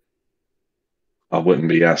 I wouldn't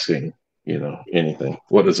be asking, anything.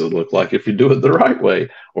 What does it look like if you do it the right way,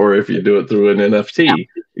 or if you do it through an NFT?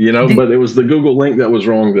 But it was the Google link that was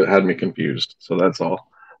wrong that had me confused. So that's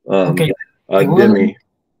all. Okay. Demi,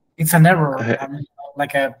 it's an error. I'm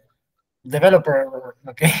like a developer.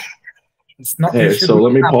 Okay. It's not. Hey, so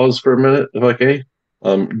let me pause for a minute, if okay.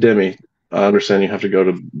 Demi, I understand you have to go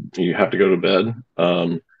to bed.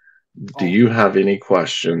 Do you have any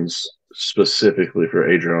questions specifically for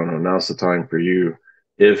Adriano? Now's the time for you.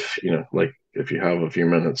 If if you have a few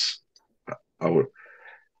minutes, I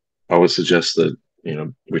would suggest that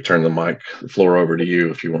we turn the floor over to you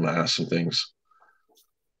if you want to ask some things.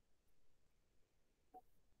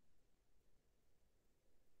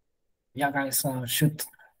 Yeah, guys, shoot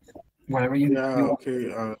whatever you. Yeah. You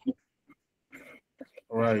okay.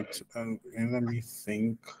 Right. And let me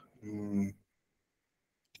think.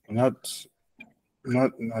 Not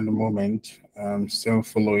at the moment. I'm still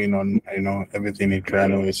following on, everything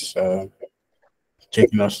Adriano is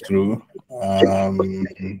taking us through.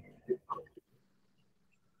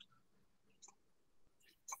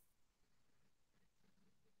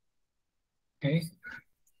 Okay.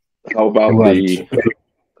 How about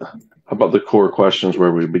How about the core questions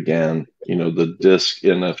where we began? You know, the disk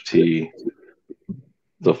NFT,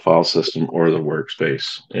 the file system, or the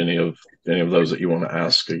workspace. Any of those that you want to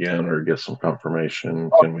ask again or get some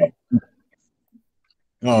confirmation? Can we?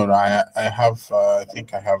 No, I have. I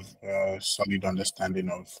think I have a solid understanding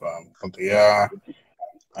of what they are,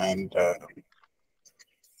 and I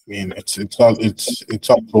mean it's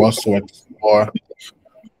up to us to explore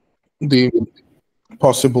the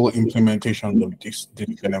possible implementations of this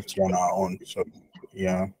NFT on our own. So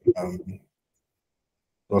yeah,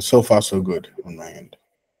 well, so far so good on my end,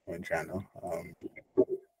 Adriano.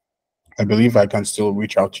 I believe I can still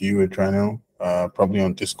reach out to you, Adriano, probably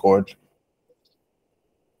on Discord.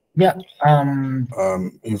 Yeah.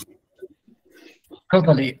 If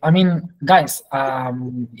Totally. I mean, guys,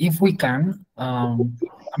 if we can, I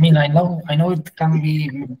mean, I know it can be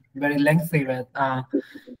very lengthy, but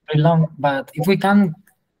very long. But if we can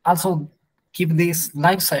also keep these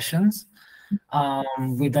live sessions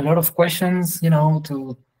with a lot of questions, you know,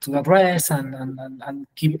 to address and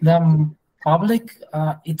keep them public,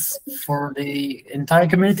 it's for the entire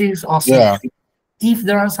community. Is awesome. Yeah. If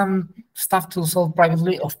there are some stuff to solve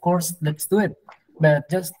privately, of course, let's do it. But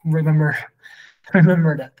just remember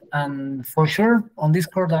that. And for sure, on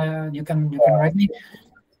Discord, you can write me.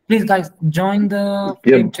 Please, guys, join the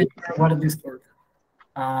Gamechanger Wallet Discord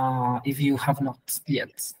if you have not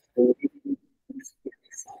yet.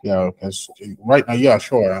 Yeah, because right now, yeah,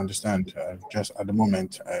 sure, I understand. Just at the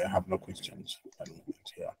moment, I have no questions. At the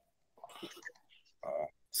moment, yeah.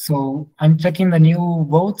 So I'm checking the new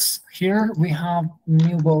votes here. We have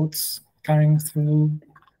new votes carrying through.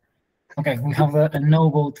 Okay, we have a no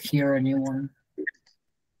vote here, a new one.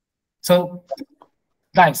 So,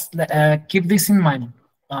 guys, keep this in mind.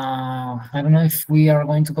 I don't know if we are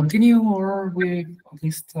going to continue or we at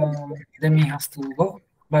least Demi has to go,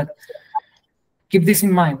 but keep this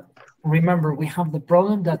in mind. Remember, we have the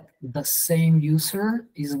problem that the same user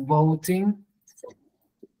is voting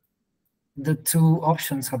the two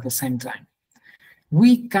options at the same time.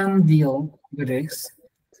 We can deal with this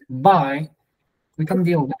by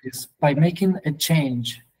making a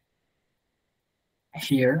change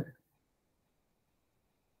here.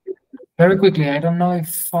 Very quickly, I don't know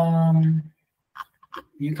if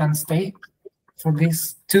you can stay for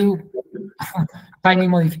these two tiny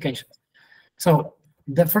modifications. So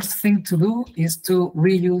the first thing to do is to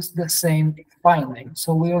reuse the same file name.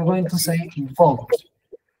 So we are going to say vote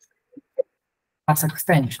as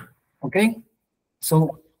extension, okay?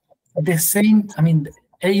 So the same, I mean,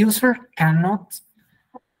 a user cannot,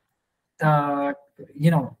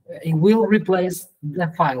 you know, it will replace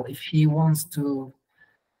the file if he wants to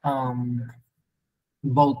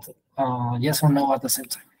vote yes or no at the same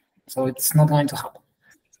time. So it's not going to happen.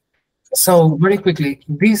 So very quickly,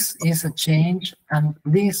 this is a change and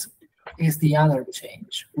this is the other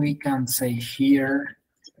change. We can say here,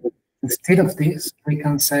 instead of this, we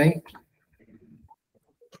can say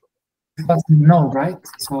no, right?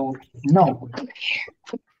 So no.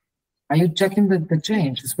 Are you checking the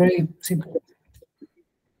change? It's very simple.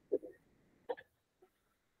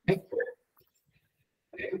 Okay.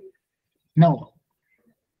 No.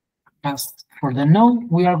 As for the no,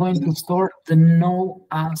 we are going to store the no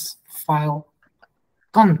as file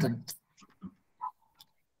content.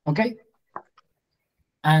 Okay?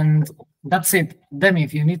 And that's it. Demi,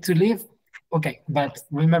 if you need to leave, okay. But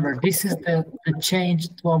remember, this is the change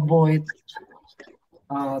to avoid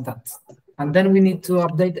that. And then we need to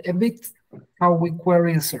update a bit how we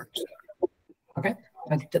query the search. Okay?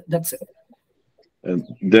 That's it. And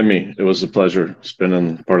Demi, it was a pleasure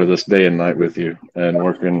spending part of this day and night with you and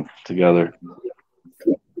working together.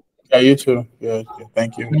 Yeah, you too. Yeah,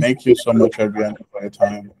 thank you. Thank you so much, Adrian, for your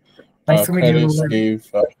time. Nice to meet you. Dave,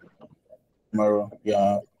 tomorrow.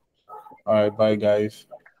 Yeah. All right. Bye, guys.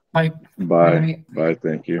 Bye. Bye. Bye.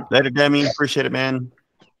 Thank you. Later, Demi. Appreciate it, man.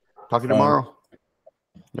 Talk to you tomorrow.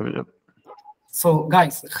 Yep. So,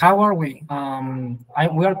 guys, how are we?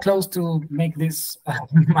 We are close to make this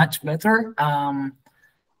much better. How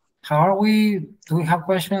are we? Do we have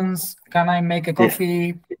questions? Can I make a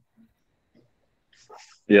coffee?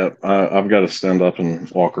 Yeah, I've got to stand up and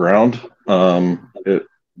walk around. And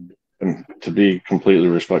to be completely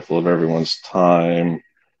respectful of everyone's time,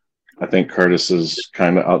 I think Curtis is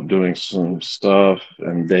kind of out doing some stuff.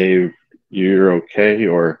 And Dave, you're okay?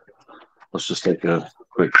 Or let's just take a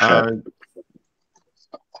quick chat.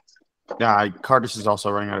 Yeah, Curtis is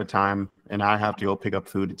also running out of time, and I have to go pick up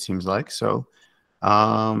food, it seems like. So,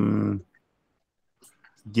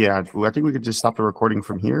 yeah, I think we could just stop the recording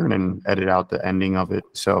from here and then edit out the ending of it.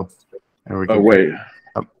 So, and we can, wait.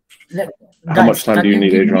 How much time do you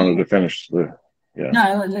need, Adriano, to finish the? Yeah.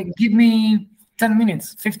 Yeah, like give me 10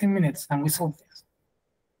 minutes, 15 minutes, and we solve this.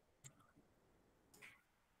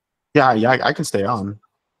 Yeah, I can stay on.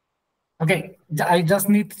 Okay, I just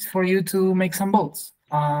need for you to make some votes.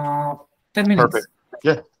 10 minutes. Perfect.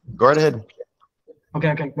 Yeah, go right ahead.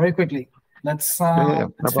 Okay, very quickly. Let's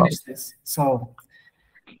No let's problem. finish this. So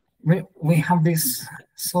we have this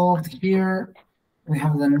solved here. We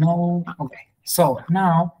have the no. Okay, so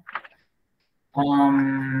now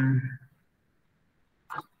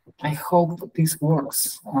I hope this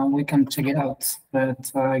works. We can check it out,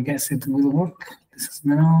 but I guess it will work. This is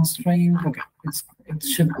the no string. Okay, it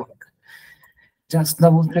should work. Just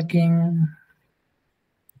double checking.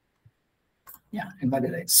 Yeah, it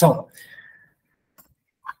validates. So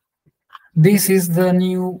this is the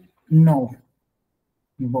new no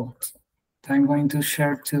vote. I'm going to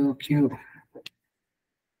share to Q.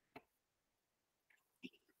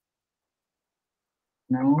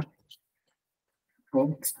 No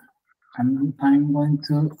vote. And I'm going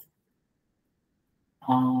to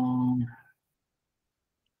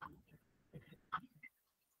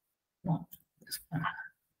no, this one.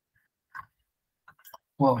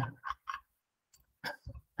 Well,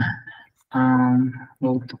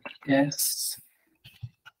 vote yes.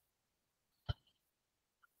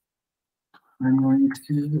 I'm going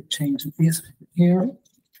to change this here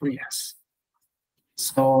for yes.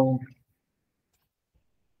 So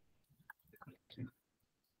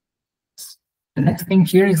the next thing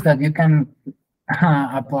here is that you can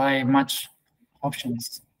apply much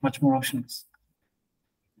more options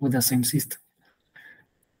with the same system.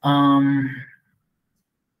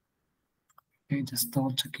 Okay, just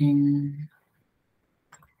double checking.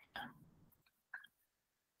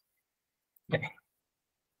 Okay.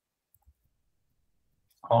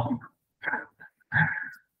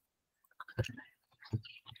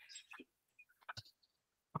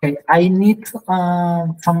 Okay, I need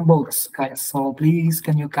some votes, guys. So please,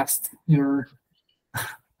 can you cast your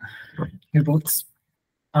votes?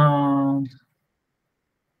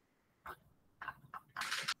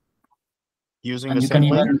 Using and the you can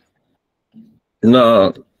same link? even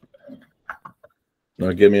No,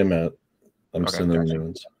 give me a minute. I'm Okay, sending gotcha. new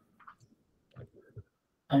ones.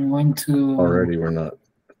 I'm going to Already, we're not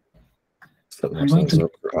setting I'm going ourselves to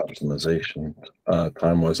up for optimization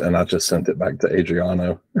time was, and I just sent it back to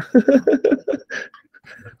Adriano.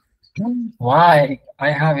 why?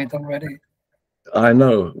 I have it already. I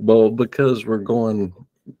know. Well, because we're going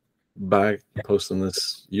back posting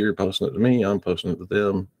this. You're posting it to me. I'm posting it to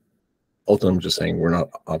them. Ultimately, I'm just saying we're not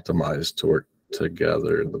optimized to work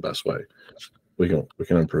together in the best way. We can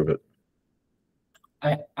improve it.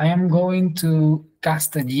 I am going to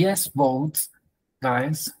cast a yes vote,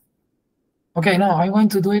 guys. Okay, no, I'm going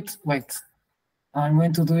to do it. Wait, I'm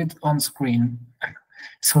going to do it on screen,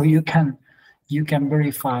 so you can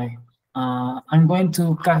verify. I'm going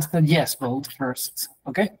to cast a yes vote first.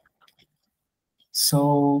 Okay.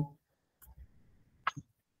 So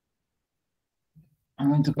I'm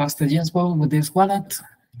going to cast a yes vote with this wallet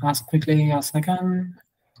as quickly as I can.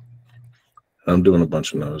 I'm doing a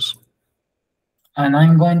bunch of no's. And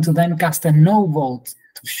I'm going to then cast a no vote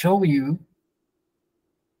to show you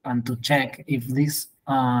and to check if this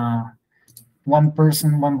one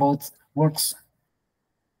person, one vote works.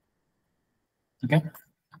 Okay,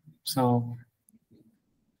 so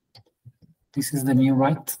this is the new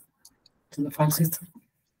write to the file system.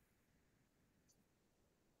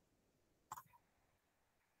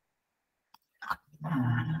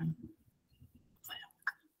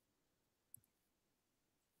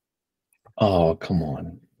 Oh, come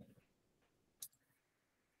on.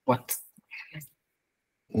 What?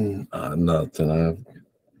 Nothing. I have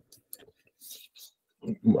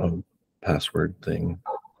a password thing.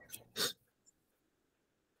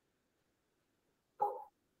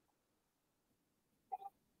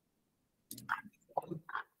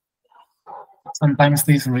 Sometimes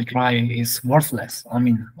this retry is worthless. I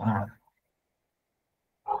mean,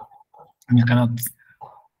 you cannot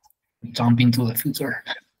jump into the future.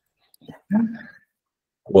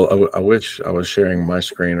 Well, I wish I was sharing my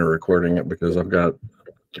screen or recording it because I've got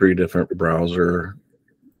 3 different browser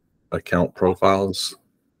account profiles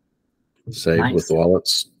saved with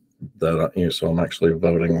wallets that so I'm actually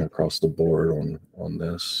voting across the board on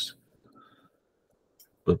this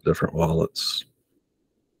with different wallets.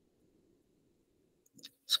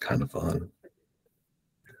 It's kind of fun.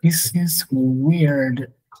 This is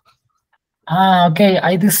weird. Okay,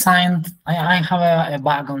 I have a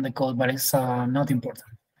bug on the code, but it's not important.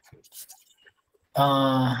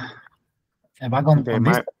 A bug on,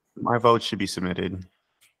 Okay, my vote should be submitted.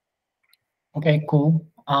 Okay, cool.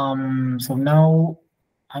 So now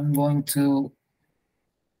I'm going to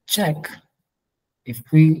check if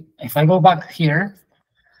I go back here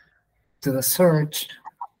to the search,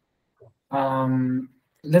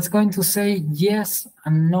 let's going to say yes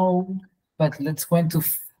and no, but let's going to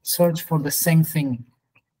search for the same thing.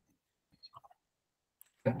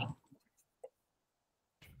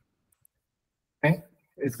 Okay,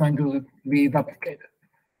 it's going to be duplicated.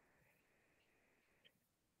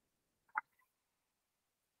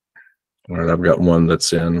 All right, I've got one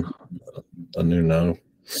that's in a new no.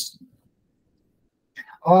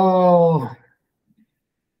 Oh,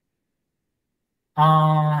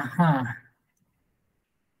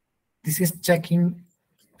 this is checking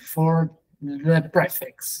for the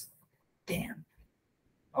prefix. Damn.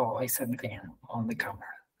 Oh, I said damn on the camera.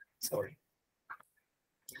 Sorry.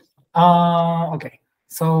 Okay.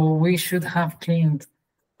 So we should have cleaned.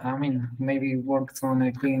 I mean, maybe worked on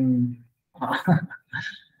a clean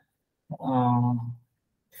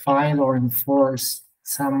file or enforce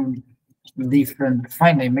some different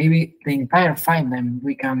file name. Maybe the entire file name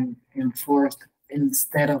we can enforce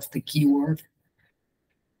instead of the keyword.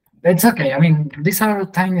 It's okay. I mean, these are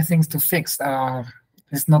tiny things to fix.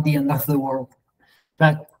 It's not the end of the world.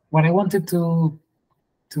 But what I wanted to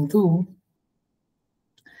do,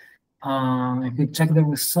 if we check the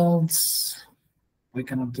results, we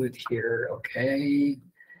cannot do it here. Okay.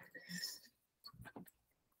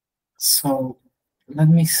 So let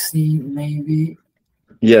me see, maybe.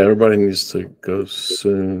 Yeah, everybody needs to go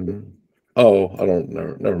soon. Oh, I don't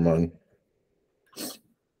know. Never mind.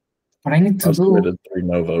 What I need to I've do. submitted 3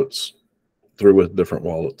 no votes through with different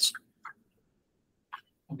wallets.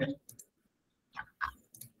 Okay.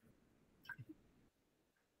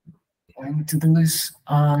 What I need to do is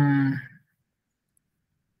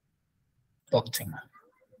voting.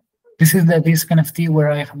 This is this NFT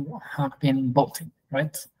where I have been voting,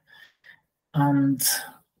 right? And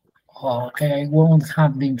okay, I won't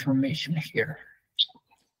have the information here.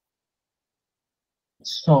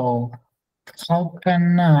 So how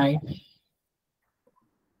can I?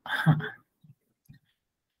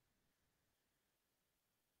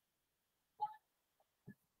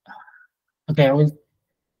 Okay, I will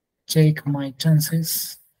take my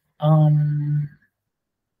chances.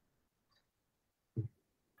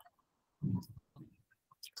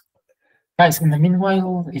 Guys, in the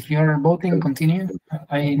meanwhile, if you're voting, continue.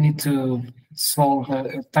 I need to solve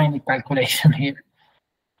a tiny calculation here.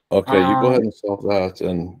 Okay, you go ahead and solve that.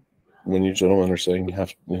 And when you gentlemen are saying you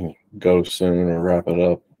have to go soon or wrap it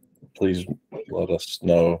up, please let us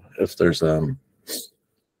know if there's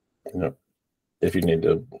if you need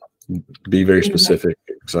to be very specific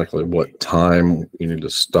exactly what time you need to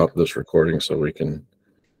stop this recording so we can.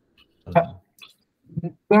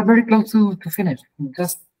 We're very close to finish.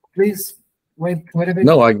 Just please wait a bit.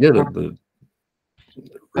 No, I get it, but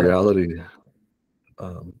reality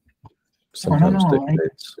sometimes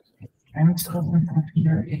dictates. I'm still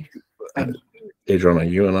here. Adriana,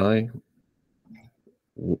 you and I,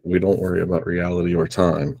 we don't worry about reality or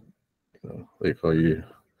time. They call you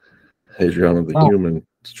Adriana the human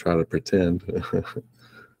to try to pretend.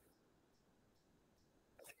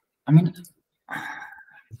 I mean,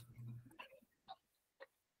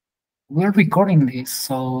 we're recording this,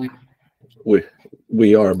 so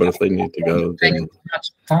we are, but if they need to go, then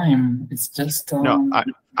much time. It's just no.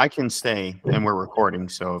 I can stay, and we're recording.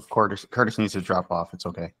 So if Curtis needs to drop off, it's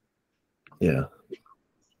okay. Yeah,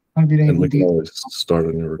 and we can always start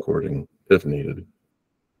a new recording if needed.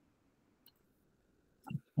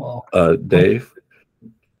 Well, Dave,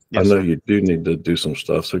 yes, I know sir. you do need to do some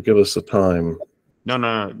stuff, so give us a time.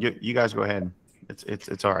 No. You guys go ahead.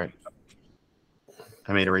 It's all right.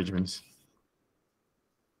 I made arrangements.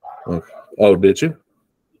 Okay. Oh, did you?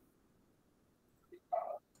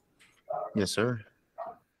 Yes, sir.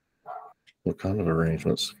 What kind of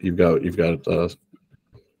arrangements? You've got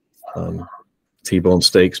T-bone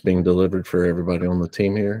steaks being delivered for everybody on the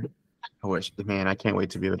team here. I wish, man, I can't wait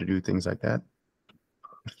to be able to do things like that.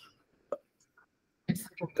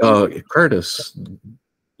 Curtis,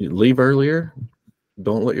 you leave earlier.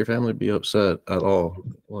 Don't let your family be upset at all.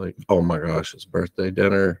 Like, oh my gosh, it's birthday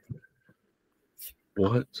dinner.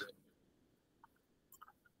 What?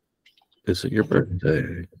 Is it your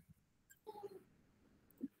birthday?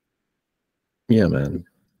 Yeah, man.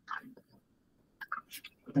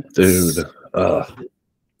 Dude, my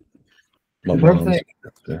mom's.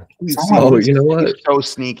 Oh, you know what? He's so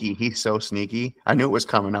sneaky. He's so sneaky. I knew it was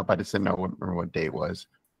coming up. I just didn't know what day it was.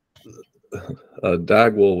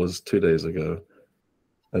 Dagwell was 2 days ago,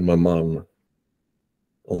 and my mom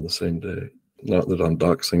on the same day. Not that I'm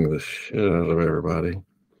doxing the shit out of everybody.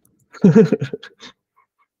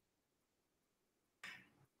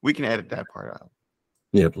 We can edit that part out.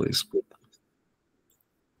 Yeah, please.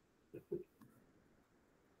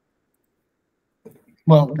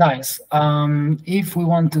 Well, guys, if we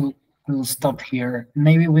want to stop here,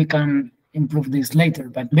 maybe we can improve this later.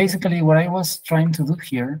 But basically, what I was trying to do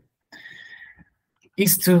here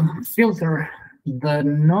is to filter the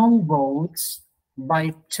no votes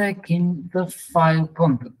by checking the file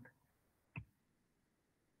content.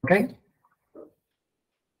 Okay?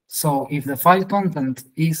 So if the file content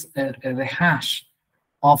is the hash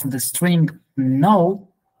of the string no,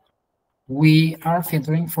 we are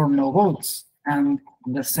filtering for no votes. And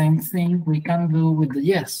the same thing we can do with the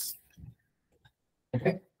yes.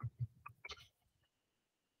 Okay.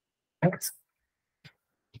 Right.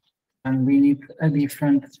 And we need a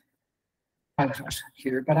different file hash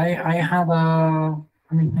here. But I have a,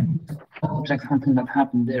 I mean, I'll check something that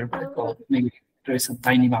happened there, but maybe there is a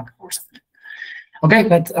tiny bug or something. Okay,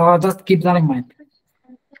 but just keep that in mind.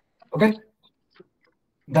 Okay.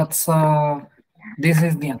 That's this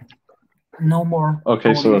is the end. No more.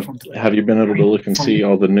 Okay, so have you been able to look and see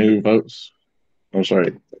all the new votes? I'm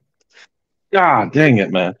sorry. God dang it,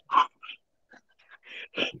 man.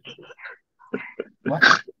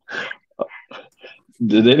 What?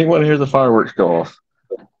 Did anyone hear the fireworks go off?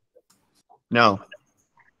 No.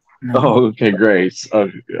 No. Oh, okay, great.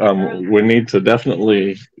 We need to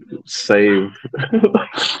definitely save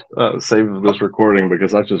save this recording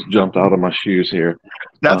because I just jumped out of my shoes here.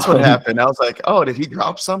 That's what happened. I was like, oh, did he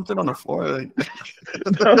drop something on the floor?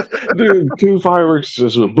 Dude, 2 fireworks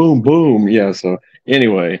just went boom, boom. Yeah, so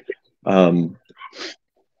anyway, I'm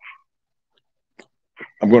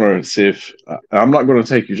gonna see if I'm not gonna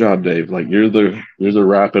take your job, Dave. Like you're the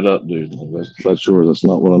wrap it up dude. That's sure that's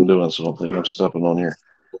not what I'm doing, so I don't think I'm stepping on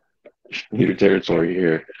your territory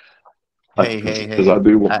here. Hey. Because I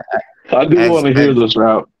do want to hear this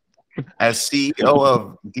route. As CEO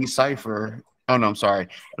of Decipher, oh no, I'm sorry.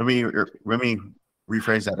 Let me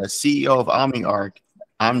rephrase that. As CEO of OmniArc,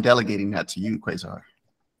 I'm delegating that to you, Quasar.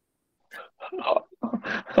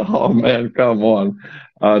 Oh man, come on!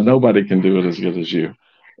 Nobody can do it as good as you.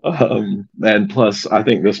 And plus, I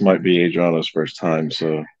think this might be Adriano's first time,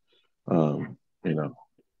 so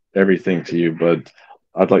everything to you. But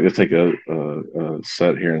I'd like to take a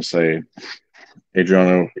set here and say,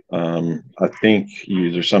 Adriano, I think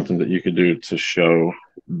there's something that you could do to show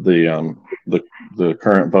the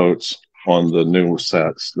current votes on the new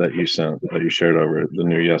sets that you shared over, the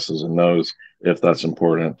new yeses and nos, if that's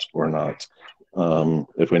important or not,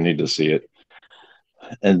 if we need to see it.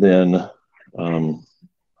 And then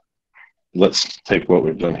let's take what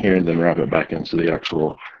we've done here and then wrap it back into the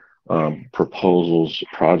actual proposals,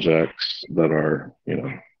 projects that are,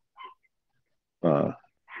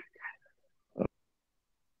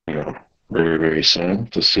 very, very soon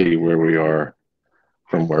to see where we are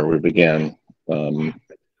from where we began,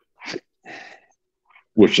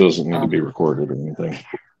 which doesn't need to be recorded or anything.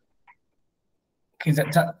 Okay,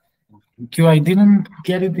 Q, I didn't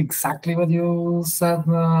get it exactly what you said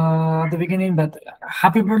at the beginning, but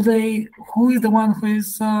happy birthday. Who is the one who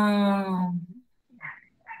is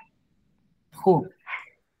who?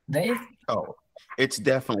 Dave? Oh, it's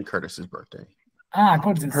definitely Curtis's birthday. Ah,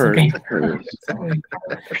 Curtis. Okay.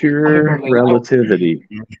 Pure relativity.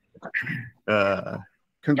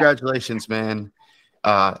 Congratulations, man.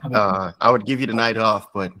 I would give you the night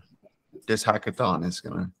off, but this hackathon is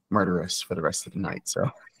gonna murder us for the rest of the night.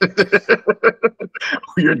 So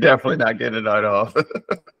you're definitely not getting a night off.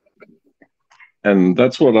 And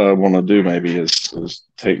that's what I want to do. Maybe is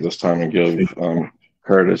take this time and give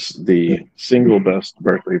Curtis the single best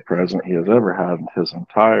birthday present he has ever had in his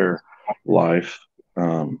entire life,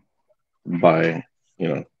 by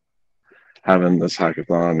having this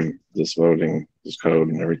hackathon, this voting, this code,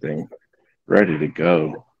 and everything ready to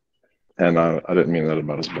go. And I didn't mean that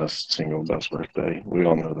about his single best birthday. We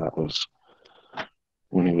all know that was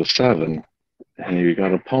when he was 7 and he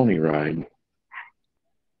got a pony ride.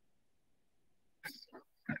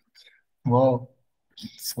 Wow,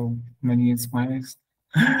 so many smiles.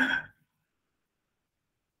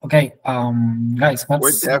 Okay, guys,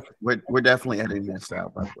 we're definitely editing this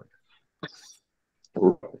out, by the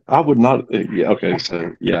way. I would not. Yeah. Okay.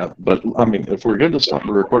 So yeah, but I mean, if we're good to stop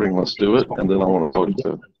the recording, let's do it. And then I want to talk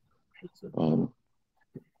to. I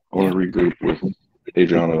want to regroup with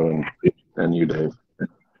Adriano and you, Dave.